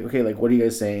and be like, okay, like what are you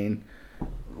guys saying?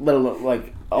 Let alone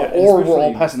like, or we're all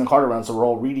especially- passing the card around, so we're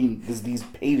all reading these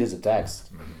pages of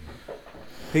text.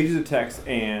 Pages of text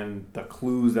and the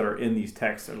clues that are in these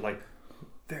texts are like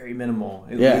very minimal.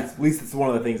 At least it's one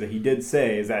of the things that he did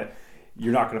say is that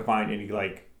you're not going to find any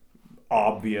like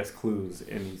obvious clues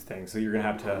in these things. So you're going to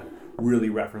have to really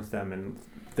reference them and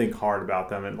think hard about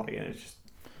them, and it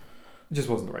just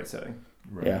wasn't the right setting.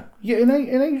 Right. Yeah, and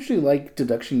I usually like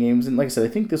deduction games, and like I said, I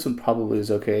think this one probably is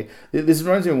okay. This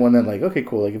reminds me of one that like, okay,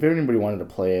 cool. Like if anybody wanted to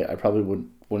play it, I probably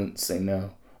wouldn't say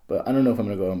no, but I don't know if I'm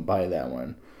gonna go and buy that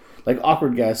one. Like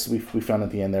Awkward Guess, we found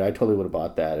at the end there. I totally would have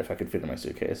bought that if I could fit in my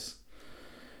suitcase.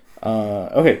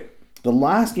 Okay, the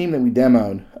last game that we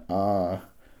demoed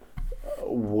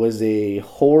was a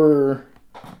horror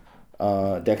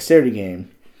dexterity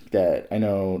game that I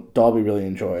know Dalby really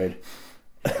enjoyed,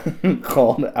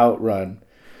 called Outrun.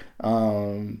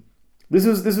 This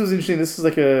was interesting. This is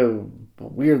like a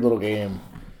weird little game,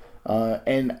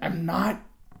 and I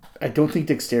don't think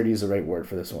dexterity is the right word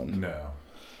for this one.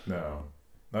 No,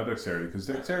 not dexterity. Because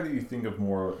dexterity, you think of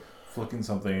more flicking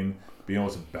something, being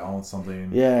able to balance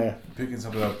something, Yeah, picking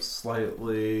something up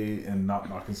slightly and not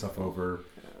knocking stuff over.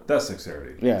 That's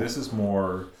dexterity. Yeah. This is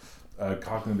more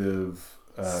cognitive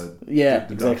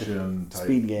exactly. deduction type.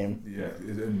 Speed game. Yeah,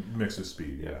 and mixed with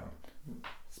speed. Yeah.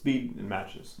 Speed and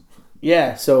matches.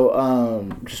 Yeah, so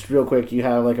just real quick, you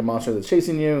have like a monster that's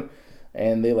chasing you,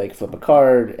 and they like flip a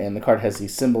card, and the card has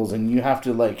these symbols, and you have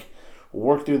to like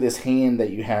work through this hand that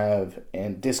you have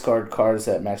and discard cards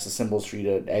that match the symbols for you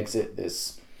to exit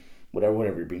this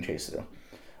whatever you're being chased through.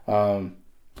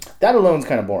 That alone is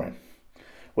kind of boring.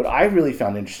 What I really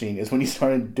found interesting is when you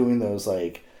started doing those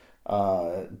like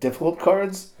difficult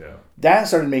cards. Yeah. That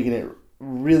started making it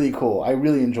really cool. I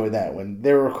really enjoyed that when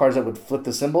there were cards that would flip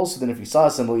the symbols. So then if you saw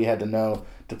a symbol, you had to know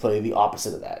to play the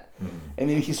opposite of that. Mm-hmm. And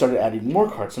then he started adding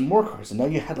more cards, and now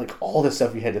you had like all this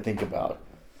stuff you had to think about.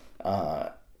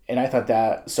 And I thought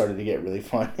that started to get really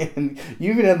fun. And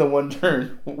you even had the one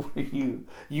turn where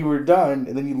you were done,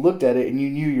 and then you looked at it and you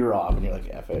knew you were off, and you're like,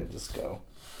 F it, just go.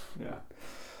 Yeah.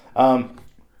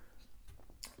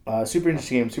 Super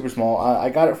interesting game, super small. I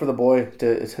got it for the boy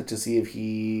to see if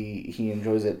he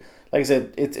enjoys it. Like I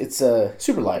said, it's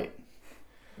super light.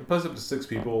 It plays up to 6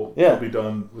 people. Yeah. It'll be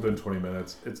done within 20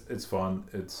 minutes. It's fun.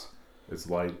 It's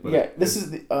light. But Yeah, this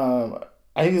is the.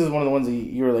 I think this is one of the ones that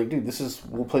you were like, dude,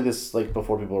 we'll play this like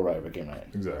before people arrive at game night.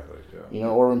 Exactly. Yeah. You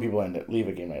know, or when people leave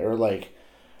at game night, or like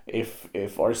if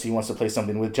RC wants to play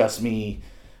something with just me,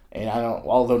 and I don't.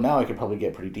 Although now I could probably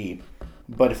get pretty deep,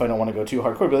 but if I don't want to go too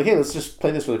hardcore, be like, hey, let's just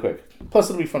play this really quick. Plus,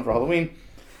 it'll be fun for Halloween.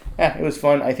 Yeah, it was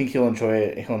fun. I think he'll enjoy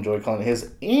it. He'll enjoy calling it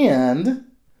his. And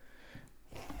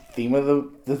theme of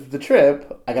the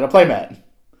trip, I got a playmat.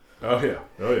 Oh yeah.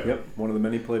 Yep. One of the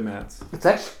many play mats. It's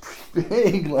actually pretty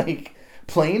big. Like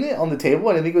playing it on the table,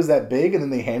 I didn't think it was that big, and then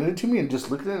they handed it to me and just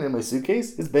looked at it in my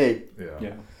suitcase. It's big.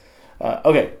 Yeah.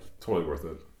 Okay. Totally worth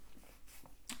it.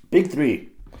 Big 3.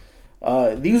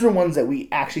 These were ones that we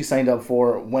actually signed up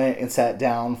for, went and sat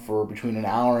down for between an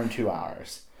hour and 2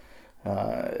 hours.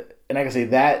 And I can say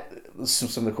that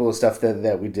some of the coolest stuff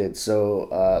that we did. So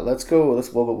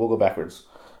we'll go backwards.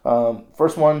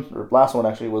 First one, or last one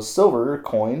actually, was Silver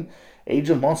Coin, Age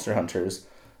of Monster Hunters.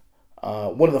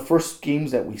 One of the first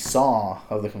games that we saw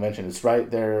of the convention. It's right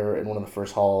there in one of the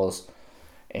first halls.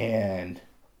 And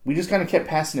we just kind of kept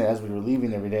passing it as we were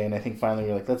leaving every day. And I think finally we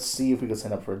were like, let's see if we could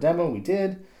sign up for a demo. We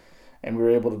did. And we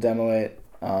were able to demo it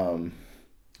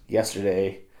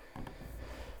yesterday.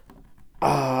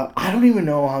 I don't even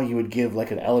know how you would give like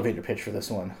an elevator pitch for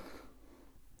this one.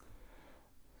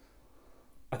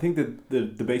 I think that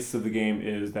the basis of the game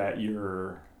is that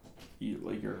you're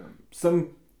some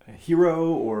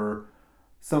hero or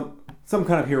some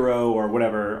kind of hero or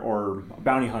whatever, or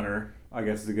bounty hunter, I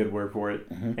guess is a good word for it,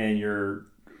 and you're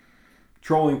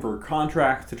trolling for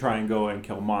contracts to try and go and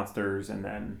kill monsters and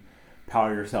then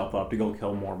power yourself up to go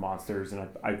kill more monsters. And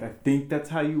I think that's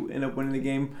how you end up winning the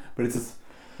game, but it's just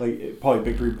like probably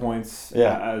victory points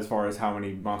as far as how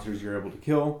many monsters you're able to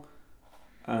kill.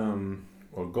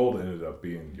 Well, gold ended up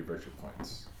being your victory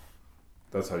points.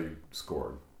 That's how you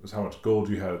scored. It was how much gold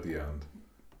you had at the end.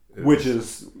 Which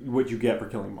is what you get for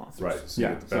killing monsters. Right. So you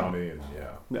get the bounty and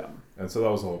yeah. And so that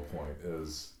was the whole point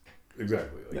is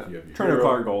exactly like you have your turn hero. a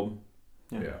card gold.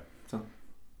 Yeah. So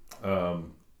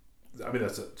I mean,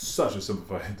 that's such a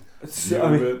simplified It's- view I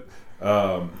of mean- it.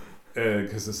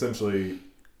 Because essentially,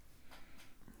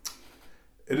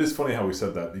 it is funny how we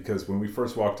said that, because when we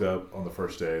first walked up on the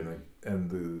first day, and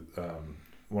the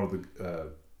one of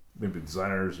the maybe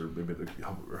designers or maybe the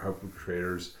help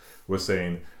creators was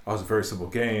saying, "Oh, it's a very simple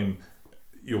game.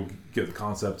 You'll get the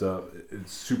concept of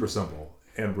it's super simple."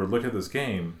 And we're looking at this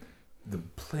game. The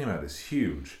playmat is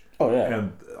huge. Oh yeah.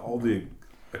 And all the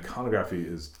iconography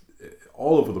is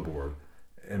all over the board,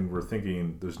 and we're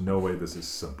thinking there's no way this is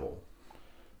simple.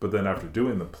 But then after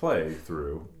doing the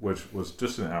playthrough, which was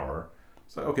just an hour,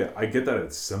 it's like, okay, I get that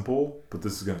it's simple, but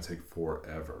this is going to take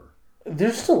forever.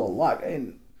 There's still a lot,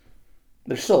 and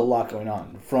there's still a lot going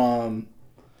on, from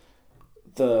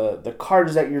the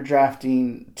cards that you're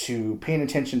drafting to paying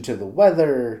attention to the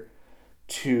weather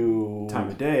to Time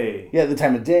of day. Yeah, the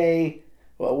time of day,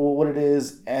 what it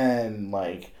is, and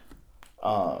like,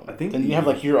 I think then you have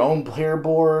like your own player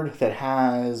board that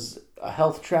has a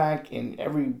health track, and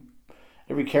every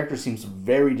character seems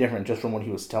very different just from what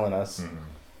he was telling us.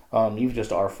 Even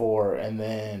just R4, and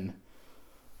then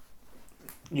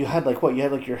you had like what? You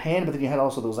had like your hand, but then you had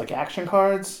also those like action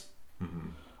cards.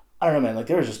 I don't know, man. Like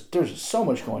there's just so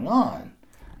much going on,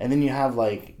 and then you have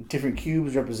like different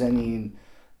cubes representing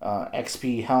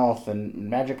XP, health, and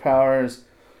magic powers.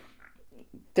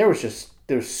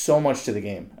 There's so much to the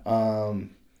game,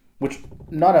 which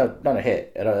not a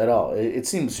hit at all. It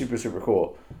seems super super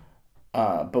cool,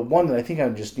 but one that I think I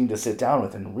just need to sit down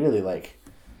with and really like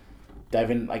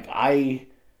dive in. Like I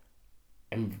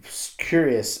am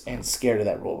curious and scared of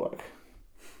that rulebook.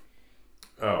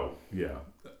 Oh, yeah.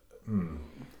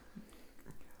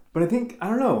 But I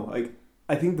don't know. Like,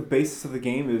 I think the basis of the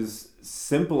game is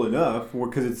simple enough,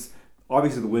 because it's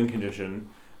obviously the win condition.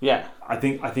 Yeah. I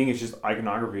think it's just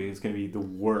iconography is going to be the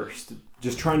worst.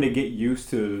 Just trying to get used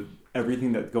to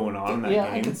everything that's going on in that Yeah,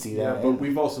 game. I can see Yeah, that. but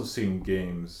we've also seen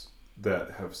games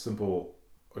that have simple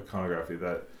iconography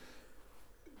that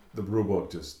the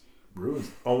rulebook just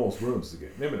almost ruins the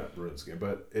game. Maybe not ruins the game,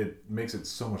 but it makes it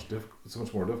so much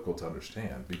more difficult to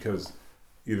understand, because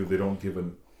either they don't give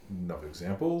enough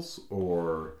examples,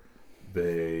 or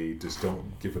they just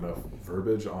don't give enough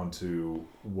verbiage onto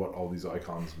what all these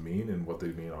icons mean and what they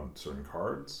mean on certain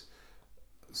cards.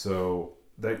 So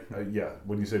that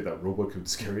when you say that rulebook could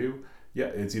scare you,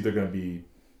 it's either going to be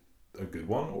a good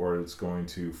one or it's going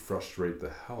to frustrate the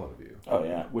hell out of you. Oh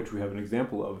yeah. Which we have an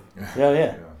example of.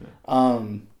 Yeah.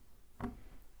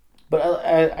 But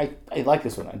I like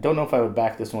this one. I don't know if I would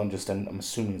back this one. Just I'm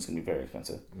assuming it's gonna be very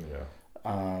expensive. Yeah.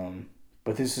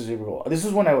 But this is super cool. This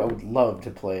is one I would love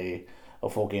to play a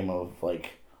full game of,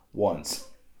 like, once.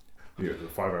 Yeah, the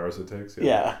 5 hours it takes.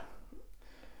 Yeah.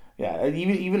 And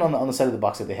even on the side of the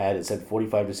box that they had, it said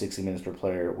 45 to 60 minutes per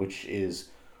player, which is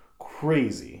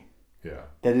crazy. Yeah.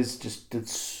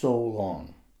 It's so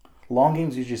long. Long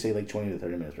games usually say like 20 to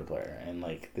 30 minutes per player, and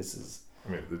like this is.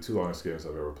 I mean, the two longest games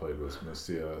I've ever played was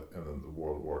Mystia and then the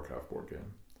World of Warcraft board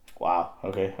game. Wow.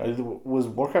 Okay. Was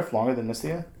Warcraft longer than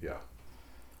Mystia? Yeah.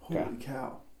 Holy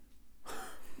cow.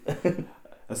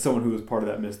 As someone who was part of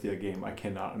that Mystia game, I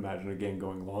cannot imagine a game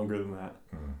going longer than that.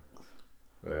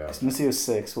 Yeah. Mystia was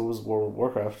 6. What was World of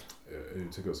Warcraft?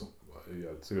 It took us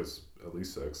at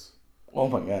least 6. Oh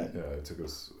my god. Yeah, it took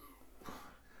us.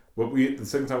 The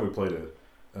second time we played it,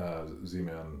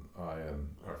 Z-Man, I, and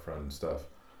our friend Steph,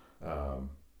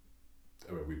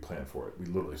 we planned for it. We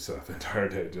literally set up the entire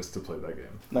day just to play that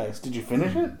game. Nice. Did you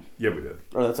finish it? Yeah, we did.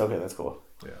 Oh, that's okay. That's cool.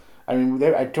 Yeah. I mean,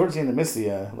 towards the end of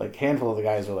Mystia, like, a handful of the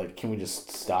guys were like, "Can we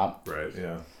just stop?" Right.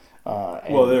 Yeah.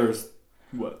 Well, there's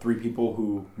 3 people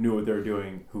who knew what they were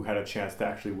doing who had a chance to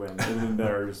actually win, and then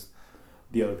there's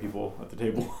the other people at the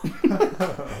table.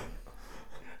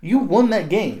 You won that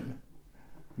game.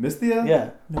 Mystia?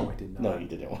 Yeah. No, I did not. No, you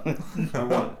didn't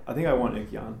win. I think I won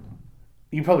Ikion.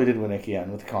 You probably did win Ikion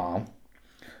with Calm.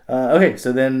 Okay,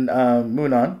 so then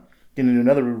moving on, getting into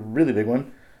another really big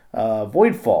one,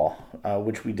 Voidfall,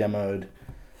 which we demoed.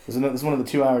 This is one of the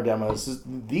 2-hour demos.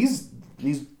 These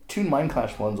 2 Mind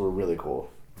Clash ones were really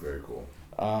cool. Very cool.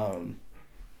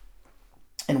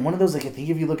 And one of those, like, I think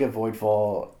if you look at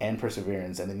Voidfall and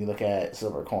Perseverance, and then you look at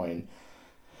Silver Coin,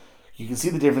 you can see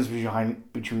the difference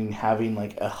between having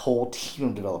like a whole team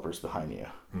of developers behind you,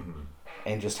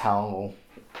 and just how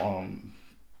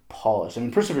polished. I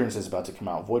mean, Perseverance is about to come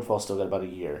out. Voidfall still got about a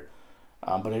year,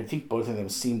 but I think both of them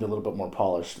seemed a little bit more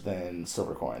polished than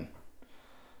Silvercoin.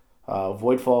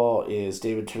 Voidfall is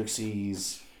David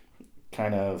Turkcy's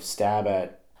kind of stab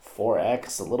at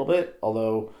 4X a little bit,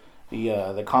 although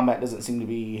the combat doesn't seem to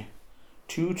be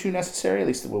too necessary. At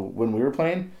least when we were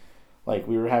playing, like,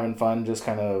 we were having fun just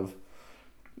kind of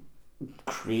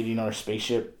creating our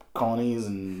spaceship colonies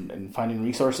and finding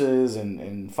resources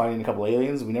and fighting a couple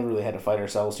aliens. We never really had to fight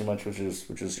ourselves too much, which is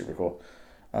super cool.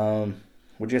 What do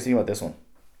you guys think about this one?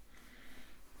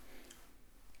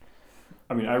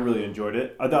 I mean, I really enjoyed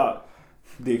it. I thought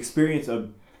the experience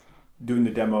of doing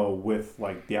the demo with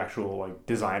like the actual like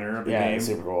designer of the game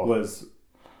super cool. was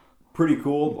pretty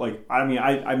cool. Like, I mean,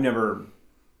 I've never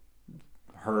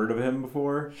heard of him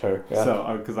before. Sure. Yeah.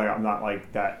 So, because like I'm not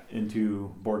like that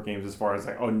into board games as far as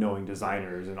like knowing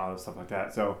designers and all that stuff like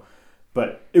that. So,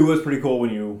 but it was pretty cool when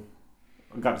you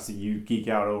got to see you geek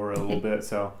out over it a little bit.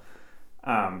 So,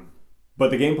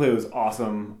 but the gameplay was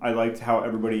awesome. I liked how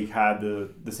everybody had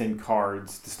the same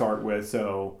cards to start with.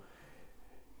 So,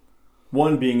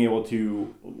 one, being able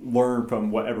to learn from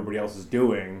what everybody else is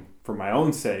doing for my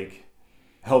own sake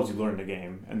helps you learn the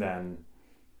game, and then.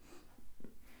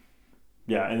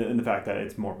 Yeah, and the fact that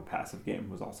it's more of a passive game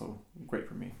was also great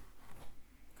for me,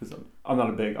 because I'm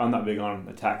not big on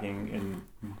attacking and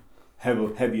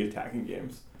heavy attacking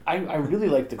games. I really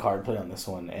like the card play on this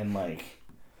one, and like,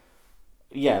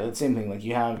 yeah, the same thing. Like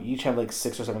you each have like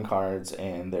 6 or 7 cards,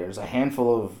 and there's a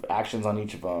handful of actions on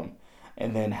each of them,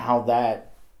 and then how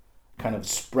that kind of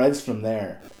spreads from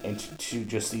there into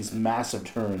just these massive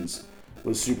turns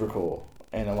was super cool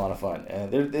and a lot of fun.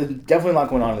 And there's definitely a lot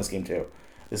going on in this game too.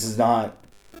 This is not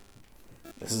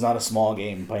a small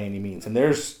game by any means, and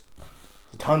there's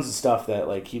tons of stuff that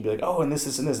like he'd be like, oh, and this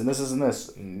and this and this and this,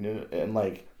 and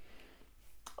like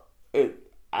it.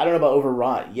 I don't know about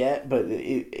overwrought yet, but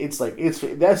it's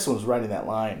this one's right in that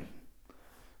line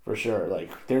for sure.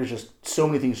 Like there's just so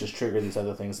many things just trigger these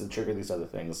other things that trigger these other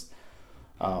things,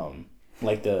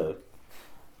 like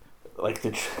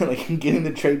getting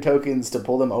the trade tokens to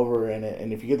pull them over in it,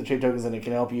 and if you get the trade tokens, then it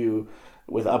can help you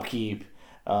with upkeep.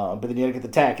 But then you gotta get the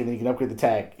tech, and then you can upgrade the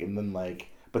tech, and then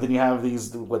but then you have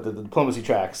these the diplomacy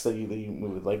tracks that you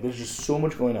move with. Like there's just so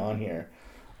much going on here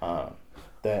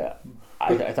that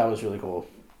I thought was really cool.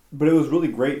 But it was really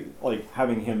great, like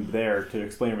having him there to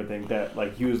explain everything. That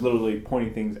like he was literally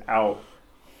pointing things out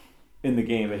in the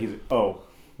game that he's like, oh,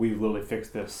 we've literally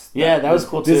fixed this. Yeah, that was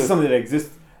cool too. This is something that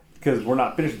exists because we're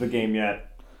not finished with the game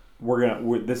yet.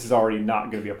 This is already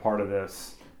not gonna be a part of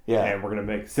this. Yeah, and we're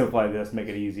gonna simplify this, make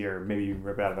it easier. Maybe you can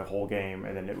rip out of the whole game,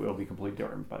 and then it will be completely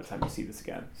different by the time you see this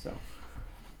again. So,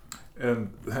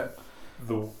 and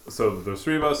so there's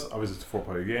 3 of us. Obviously, it's a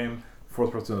 4-player game.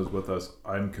 4th person who's with us,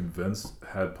 I'm convinced,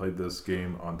 had played this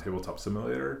game on Tabletop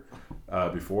Simulator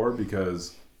before,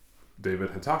 because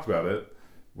David had talked about it.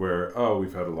 Where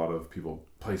we've had a lot of people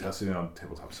play testing it on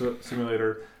Tabletop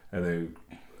Simulator, and they,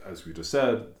 as we just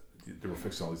said, they were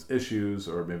fixing all these issues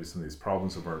or maybe some of these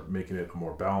problems that were making it a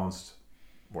more balanced,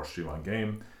 more streamlined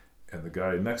game. And the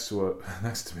guy next to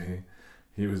me,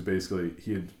 he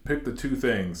had picked the 2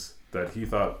 things that he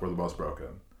thought were the most broken,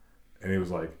 and he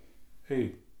was like,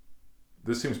 "Hey,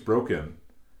 this seems broken."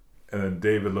 And then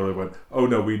David literally went, "Oh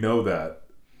no, we know that.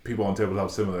 People on Tabletop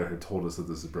Simulator had told us that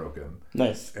this is broken.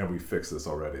 Nice, and we fixed this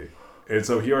already." And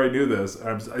so he already knew this.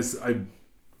 I'm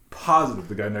positive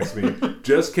the guy next to me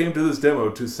just came to this demo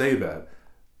to say that,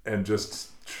 and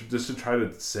just to try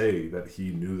to say that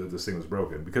he knew that this thing was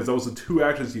broken, because those were the 2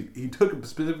 actions he took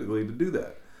specifically to do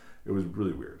that. It was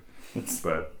really weird,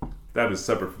 but that is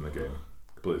separate from the game,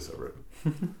 completely separate.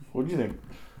 What do you think?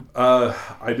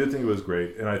 I did think it was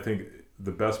great, and I think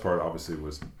the best part obviously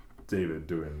was David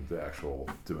doing the actual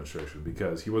demonstration,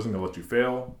 because he wasn't going to let you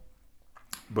fail,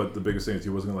 but the biggest thing is he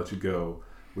wasn't going to let you go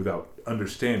without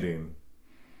understanding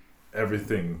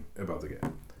everything about the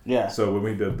game. Yeah. So when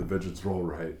we did the Vigilance Roll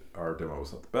Right, our demo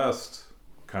was not the best.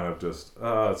 Kind of just,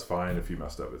 it's fine. If you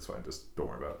messed up, it's fine. Just don't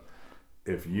worry about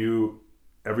it.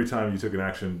 Every time you took an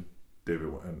action,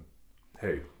 David went,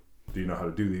 "Hey, do you know how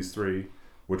to do these 3?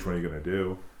 Which one are you going to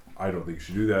do? I don't think you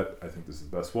should do that. I think this is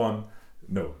the best one.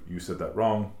 No, you said that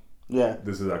wrong. Yeah.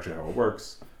 This is actually how it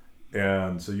works."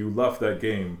 And so you left that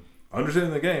game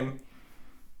understanding the game,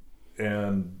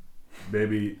 and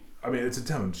maybe, I mean, it's a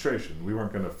demonstration. We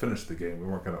weren't going to finish the game.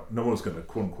 No one was going to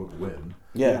quote unquote win.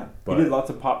 Yeah. But he did lots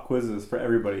of pop quizzes for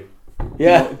everybody.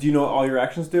 Yeah. Do you know what all your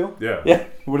actions do? Yeah. Yeah.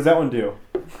 What does that one do?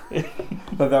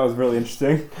 Thought that was really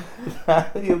interesting.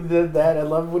 You did that. I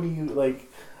love when you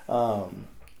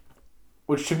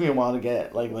which took me a while to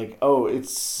get. Oh,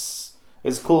 it's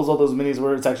as cool as all those minis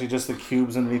were. It's actually just the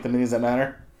cubes underneath the minis that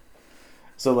matter.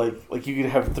 So like you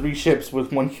could have 3 ships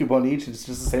with 1 cube on each. It's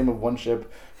just the same of 1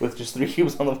 ship with just 3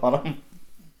 cubes on the bottom.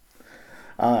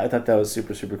 I thought that was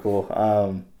super, super cool.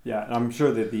 Yeah, and I'm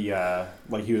sure that he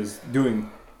was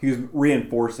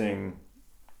reinforcing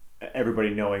everybody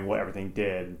knowing what everything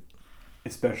did,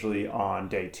 especially on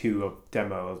day 2 of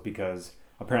demos, because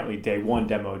apparently day 1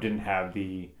 demo didn't have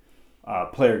the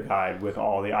player guide with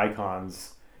all the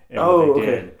icons and Oh, what they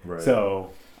okay. did. Right.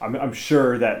 So I'm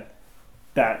sure that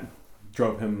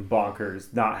drove him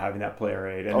bonkers not having that player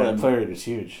aid. And Oh, then, that player is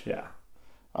huge. yeah.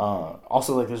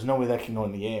 Also, like, there's no way that can go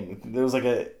in the game. There was like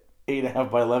a 8.5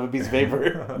 by 11 piece of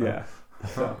paper. Yeah.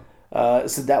 So,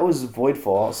 So that was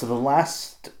Voidfall. So the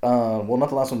last, well, not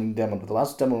the last one we demoed, but the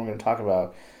last demo we're going to talk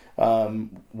about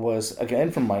was,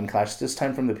 again, from Mindclash, this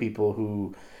time from the people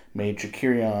who made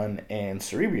Tricurion and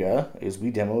Cerebria, is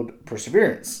we demoed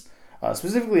Perseverance.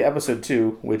 Specifically Episode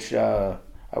 2, which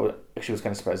actually was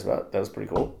kind of surprised about. That was pretty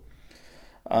cool.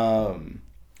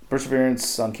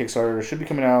 Perseverance on Kickstarter should be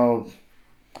coming out,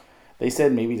 they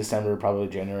said maybe December, probably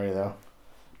January, though.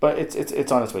 But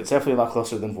it's on its way. It's definitely a lot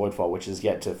closer than Voidfall, which is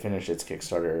yet to finish its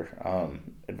Kickstarter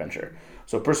adventure.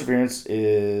 So Perseverance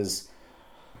is,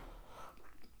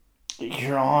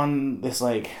 you're on this,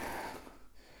 like,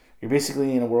 you're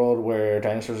basically in a world where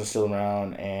dinosaurs are still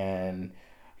around, and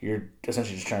you're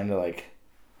essentially just trying to, like,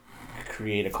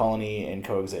 create a colony and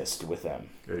coexist with them.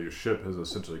 Yeah, your ship has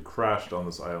essentially crashed on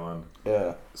this island.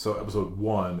 Yeah. So episode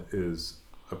 1 is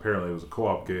apparently it was a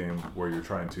co-op game where you're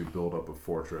trying to build up a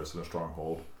fortress and a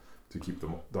stronghold to keep the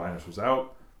dinosaurs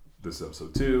out. This is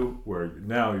episode 2 where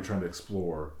now you're trying to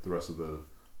explore the rest of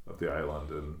the island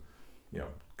and, you know,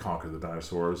 conquer the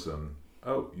dinosaurs. And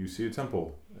you see a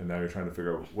temple, and now you're trying to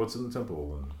figure out what's in the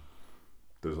temple, and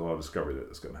there's a lot of discovery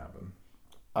that is going to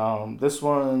happen. This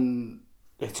one,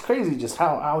 it's crazy just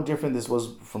how different this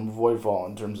was from Voidfall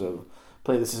in terms of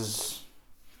play. This is,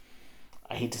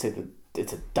 I hate to say that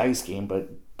it's a dice game, but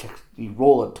you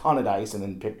roll a ton of dice and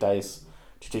then pick dice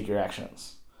to take your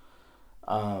actions.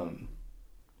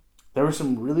 There were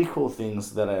some really cool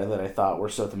things that I thought were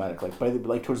so thematic,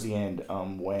 like towards the end,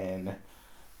 when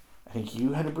I think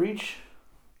you had a breach.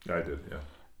 Yeah, I did, yeah.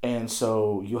 And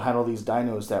so you had all these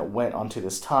dinos that went onto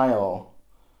this tile,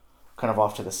 kind of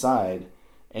off to the side,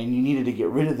 and you needed to get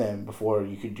rid of them before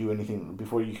you could do anything,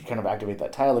 before you could kind of activate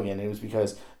that tile again. And it was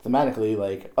because thematically,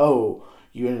 like,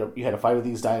 you had a fight with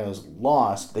these dinos,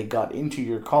 lost, they got into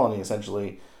your colony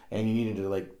essentially, and you needed to,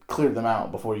 like, clear them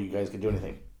out before you guys could do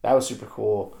anything. That was super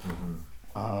cool.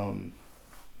 Mm-hmm.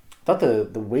 I thought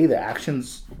the way the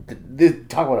actions,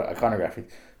 talk about iconography,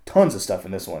 tons of stuff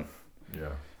in this one.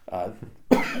 Yeah.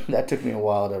 That took me a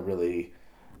while to really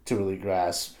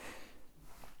grasp,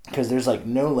 because there's, like,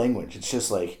 no language. It's just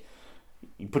like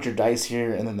you put your dice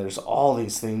here, and then there's all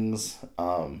these things,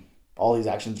 all these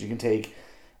actions you can take,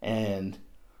 and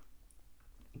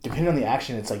depending on the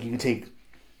action, it's like you can take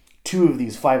 2 of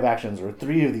these 5 actions, or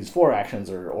 3 of these 4 actions,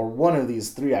 or 1 of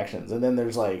these 3 actions, and then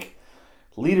there's, like,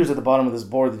 leaders at the bottom of this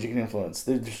board that you can influence.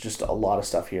 There's just a lot of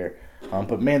stuff here.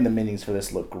 But man, the minis for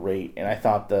this look great, and I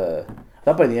thought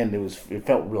by the end it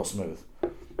felt real smooth.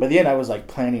 By the end, I was, like,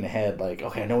 planning ahead, like,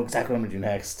 okay, I know exactly what I'm gonna do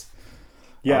next.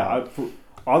 yeah.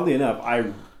 Oddly enough,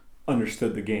 I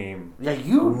understood the game. Yeah,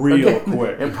 you real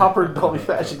quick in proper Dolby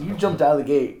fashion. You jumped out of the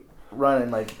gate running,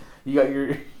 like, you got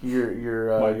your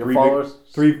followers.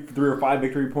 Three or 5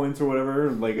 victory points or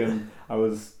whatever. Like, and I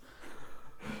was.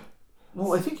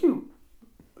 Well, I think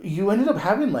you ended up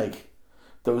having, like,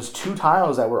 those 2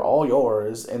 tiles that were all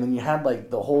yours, and then you had, like,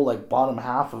 the whole, like, bottom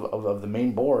half of the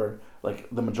main board, like,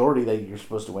 the majority that you're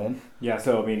supposed to win. Yeah,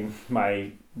 so I mean,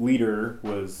 my leader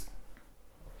was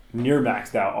near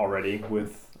maxed out already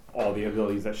with all the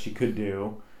abilities that she could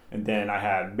do, and then I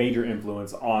had major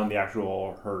influence on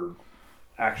her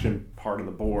action part of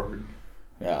the board.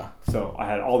 Yeah. So I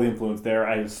had all the influence there.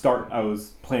 I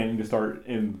was planning to start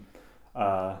in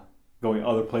going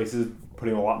other places,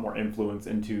 putting a lot more influence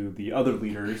into the other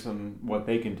leaders and what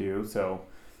they can do. So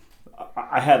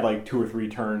I had like 2 or 3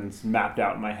 turns mapped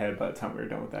out in my head by the time we were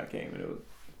done with that game, and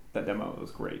that demo was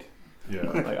great. Yeah.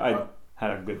 Like, I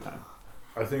had a good time.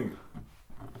 I think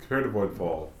compared to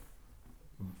Voidfall,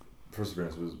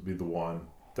 Perseverance would be the one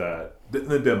that in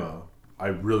the demo I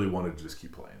really wanted to just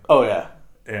keep playing. Oh yeah.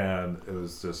 And it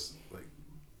was just like,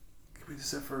 can we just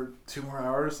sit for 2 more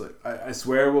hours? Like, I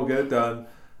swear we'll get it done.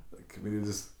 Like, can we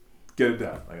just get it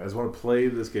done? Like, I just want to play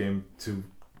this game to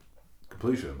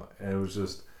completion. And it was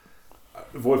just,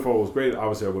 Voidfall was great.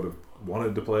 Obviously, I would have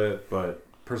wanted to play it, but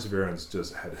Perseverance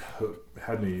just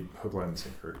had me hook, line, and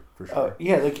sinker for sure.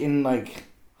 Yeah, like, in, like,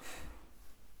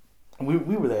 we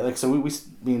were there. Like, so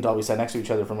me and Dolby sat next to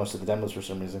each other for most of the demos for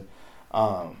some reason.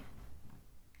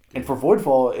 And for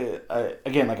Voidfall,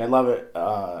 again, like, I love it.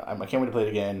 I can't wait to play it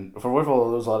again. For Voidfall,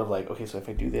 there was a lot of, like, okay, so if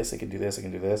I do this, I can do this, I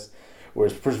can do this.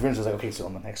 Whereas Perseverance was like, okay, so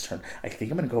on the next turn, I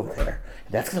think I'm going to go over there.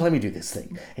 And that's going to let me do this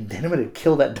thing. And then I'm going to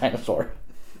kill that dinosaur.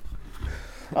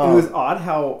 It was odd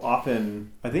how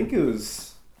often, I think it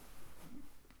was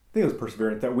think it was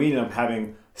Perseverance, that we ended up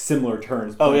having similar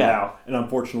turns. Oh, yeah. out, and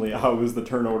unfortunately, I was the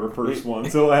turn order first one,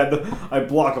 so I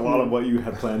blocked a lot of what you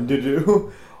had planned to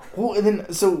do. Well, and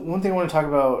then so one thing I want to talk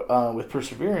about with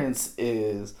Perseverance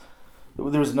is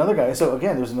there was another guy. So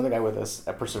again, there was another guy with us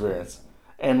at Perseverance,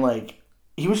 and like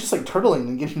he was just like turtling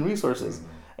and getting resources.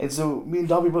 And so me and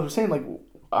Dobby both were saying like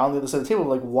on the other side of the table,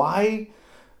 like why?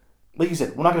 Like you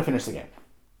said, we're not gonna finish the game.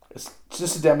 It's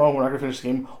just a demo. We're not gonna finish the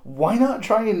game. Why not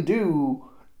try and do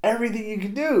everything you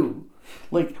can do?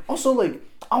 Like also like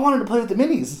I wanted to play with the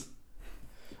minis.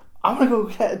 I want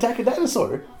to go attack a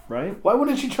dinosaur. Right? Why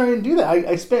wouldn't you try and do that?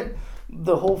 I spent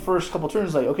the whole first couple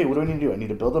turns like, okay, what do I need to do? I need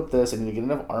to build up this. I need to get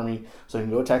enough army so I can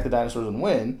go attack the dinosaurs and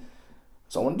win.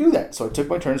 So I want to do that. So I took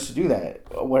my turns to do that.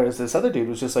 Whereas this other dude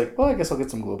was just like, well, I guess I'll get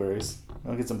some glowberries.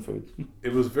 I'll get some food.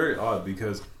 It was very odd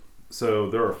because so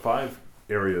there are 5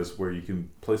 areas where you can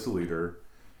place a leader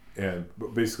and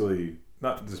basically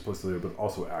not just place the leader but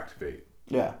also activate.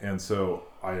 Yeah. And so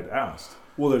I had asked.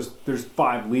 Well, there's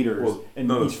 5 leaders, Well,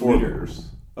 no, there's 4 leaders.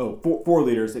 Oh, four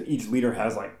leaders, and each leader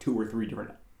has like 2 or 3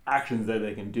 different actions that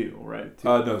they can do, right?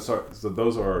 No, sorry. So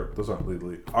those aren't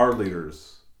our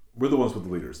leaders. We're the ones with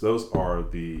the leaders. Those are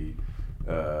the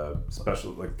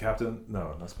special, like captain.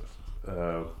 No, not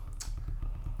special.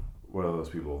 What are those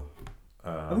people?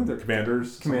 I think they're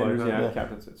commanders. Commanders, like that. yeah,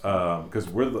 captains. Because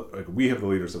we have the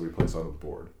leaders that we place on the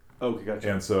board. Okay,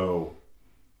 gotcha. And so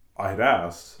I had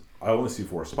asked. I only see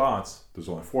 4 spots. There's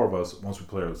only 4 of us. Once we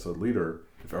play as a leader,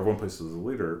 if everyone places as a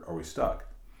leader, are we stuck?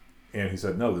 And he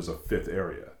said, no, there's a 5th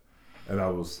area. And I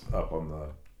was up on the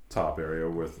top area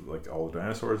with like all the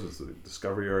dinosaurs. It's the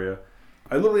discovery area.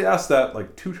 I literally asked that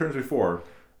like 2 turns before,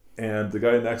 and the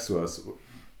guy next to us,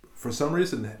 for some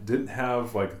reason, didn't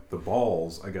have like the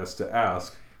balls, I guess, to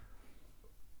ask,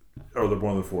 are there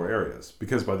one of the 4 areas?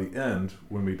 Because by the end,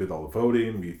 when we did all the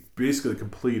voting, we basically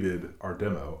completed our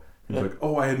demo. He's like,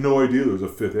 oh, I had no idea there was a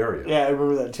 5th area. Yeah, I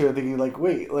remember that too. I'm thinking like,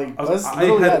 wait, like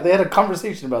I they had a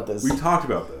conversation about this. We talked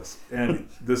about this, and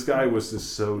this guy was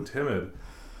just so timid.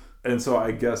 And so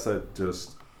I guess that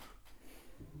just,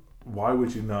 why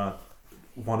would you not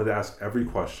want to ask every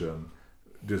question,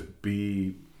 just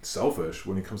be selfish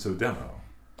when it comes to a demo?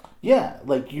 Yeah,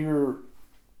 like you've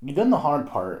done the hard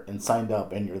part and signed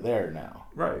up and you're there now.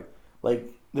 Right.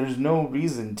 Like there's no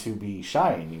reason to be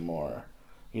shy anymore.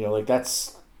 You know, like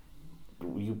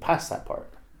you passed that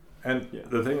part. And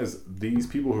the thing is, these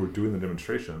people who are doing the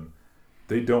demonstration,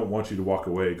 they don't want you to walk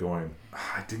away going,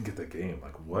 I didn't get the game.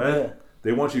 Like, what? Yeah.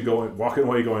 They want you walking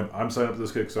away going, I'm signing up to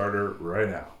this Kickstarter right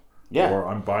now. Yeah. Or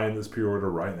I'm buying this pre-order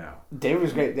right now. David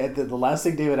was great. The last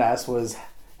thing David asked was,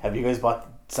 have you guys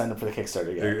signed up for the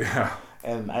Kickstarter yet? Yeah.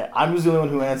 And I was the only one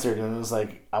who answered, and it was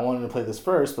like, I wanted to play this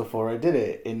first before I did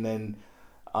it. And then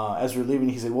as we were leaving,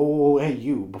 he said, whoa, hey,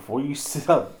 you, before you sit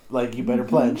up, like, you better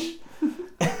pledge.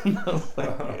 And I was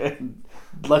like, and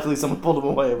luckily someone pulled him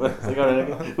away, but it's like, all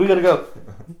right, we gotta go.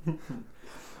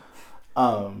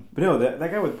 But no, that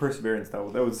guy with Perseverance, though,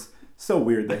 that was so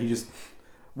weird that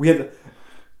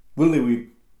we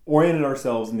oriented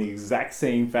ourselves in the exact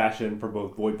same fashion for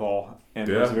both Voidball and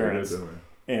Perseverance.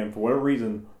 And for whatever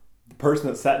reason, the person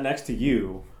that sat next to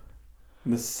you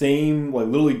in the same, like,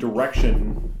 literally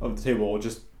direction of the table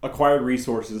just acquired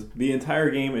resources the entire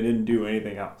game and didn't do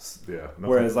anything else. Yeah.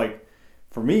 Whereas, like,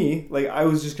 for me, like, I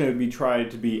was just going to try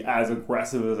to be as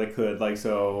aggressive as I could. Like,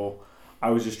 so I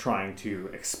was just trying to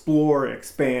explore,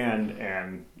 expand,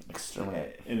 and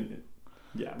exterminate.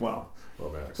 Yeah, well,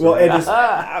 Well, and just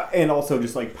and also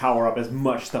just like power up as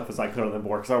much stuff as I could on the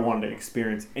board because I wanted to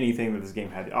experience anything that this game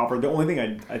had to offer. The only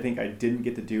thing I think I didn't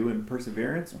get to do in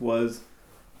Perseverance was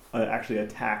actually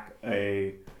attack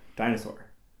a dinosaur.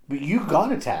 But you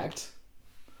got attacked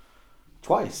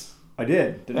twice. I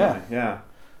did, didn't I? Yeah.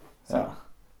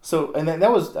 So and then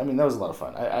that was a lot of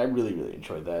fun. I really, really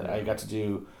enjoyed that. I got to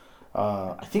do.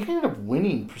 I think I ended up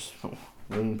winning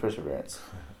Perseverance.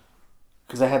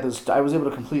 Because I was able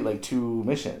to complete like 2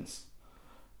 missions.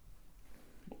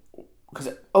 Because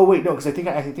I think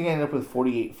I ended up with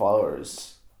 48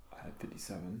 followers. I had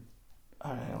 57.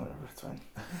 All right, whatever, it's fine.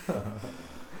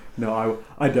 No,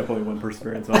 I definitely won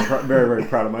Perseverance. And I'm very, very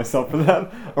proud of myself for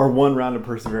that. Or 1 round of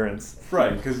Perseverance.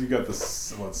 Right, because you got the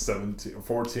 17,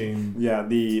 14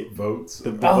 votes.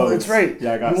 The votes. That's right.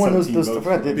 Yeah, I got you won 17 those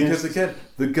votes. Because again,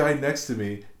 the guy next to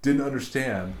me didn't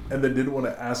understand and then didn't want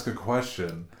to ask a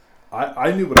question.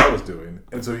 I knew what I was doing,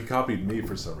 and so he copied me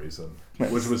for some reason,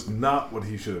 which was not what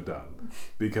he should have done,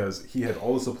 because he had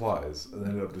all the supplies and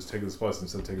ended up just taking the supplies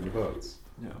instead of taking the votes.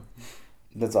 Yeah,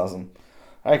 that's awesome.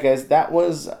 All right, guys, that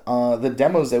was the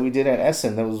demos that we did at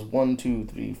Essen. That was 1, 2,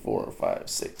 3, 4, 5,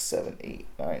 6, 7, 8,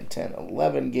 9, 10,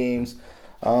 11 games.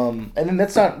 And then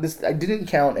that's not this. I didn't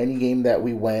count any game that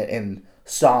we went and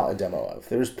saw a demo of.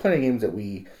 There was plenty of games that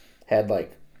we had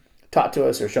like taught to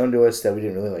us or shown to us that we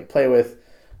didn't really like play with.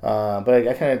 But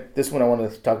I kind of this one I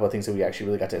wanted to talk about things that we actually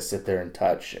really got to sit there and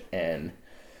touch and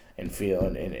feel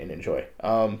and enjoy.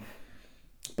 But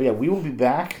yeah, we will be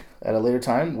back at a later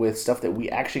time with stuff that we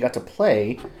actually got to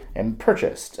play and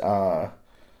purchased.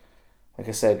 Like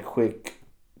I said, quick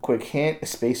hint: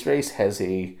 Space Race has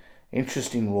a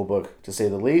interesting rulebook to say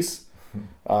the least.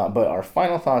 But our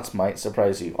final thoughts might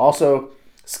surprise you. Also,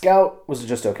 Scout was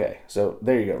just okay. So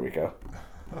there you go, Rico.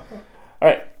 All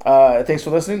right. Thanks for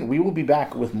listening. We will be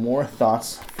back with more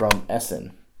thoughts from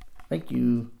Essen. Thank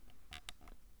you.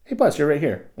 Hey, Buzz, you're right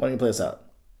here. Why don't you play us out?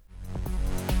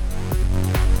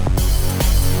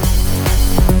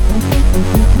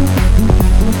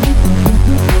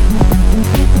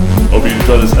 Hope you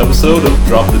enjoyed this episode of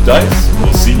Drop the Dice, and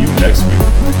we'll see you next week.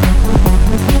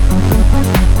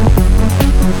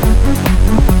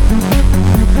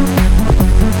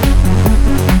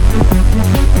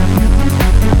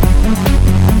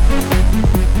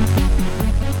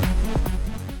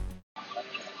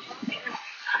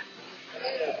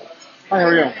 Hi, how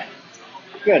are you?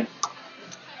 Good.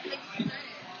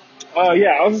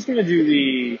 Yeah, I was just gonna do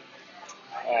the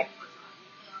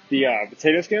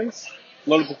potato skins,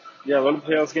 loaded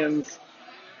potato skins,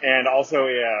 and also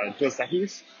Dos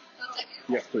Equis.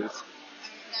 Yes, please.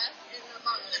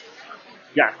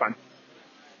 Yeah, fine.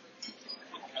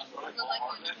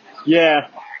 Yeah,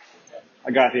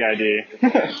 I got the ID.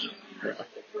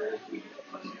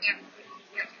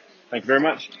 Thank you very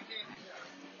much.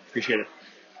 Appreciate it.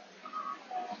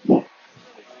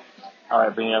 All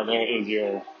right, Bruno, there is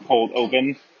your cold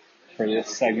open for this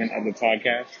segment of the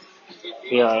podcast.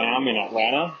 Here I am in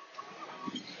Atlanta.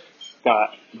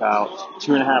 Got about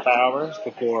 2.5 hours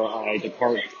before I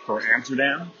depart for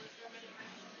Amsterdam.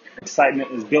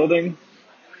 Excitement is building.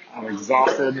 I'm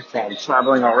exhausted from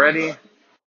traveling already.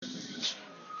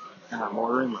 And I'm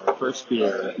ordering my first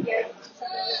beer.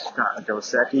 Got a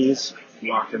Dos Equis,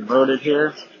 locked and loaded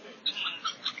here.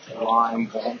 The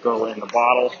lime won't go in the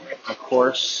bottle, of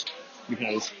course,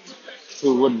 because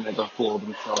who wouldn't make a fool of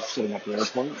themselves sitting at the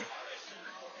airport?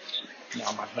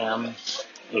 Now my ham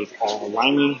is all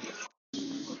limey.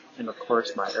 And of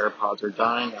course my AirPods are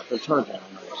dying after charging them.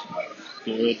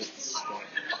 Good stuff.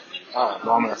 Alright,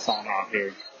 well I'm going to sign off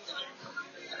here.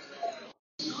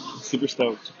 Super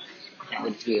stoked. Can't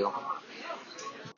wait to see you.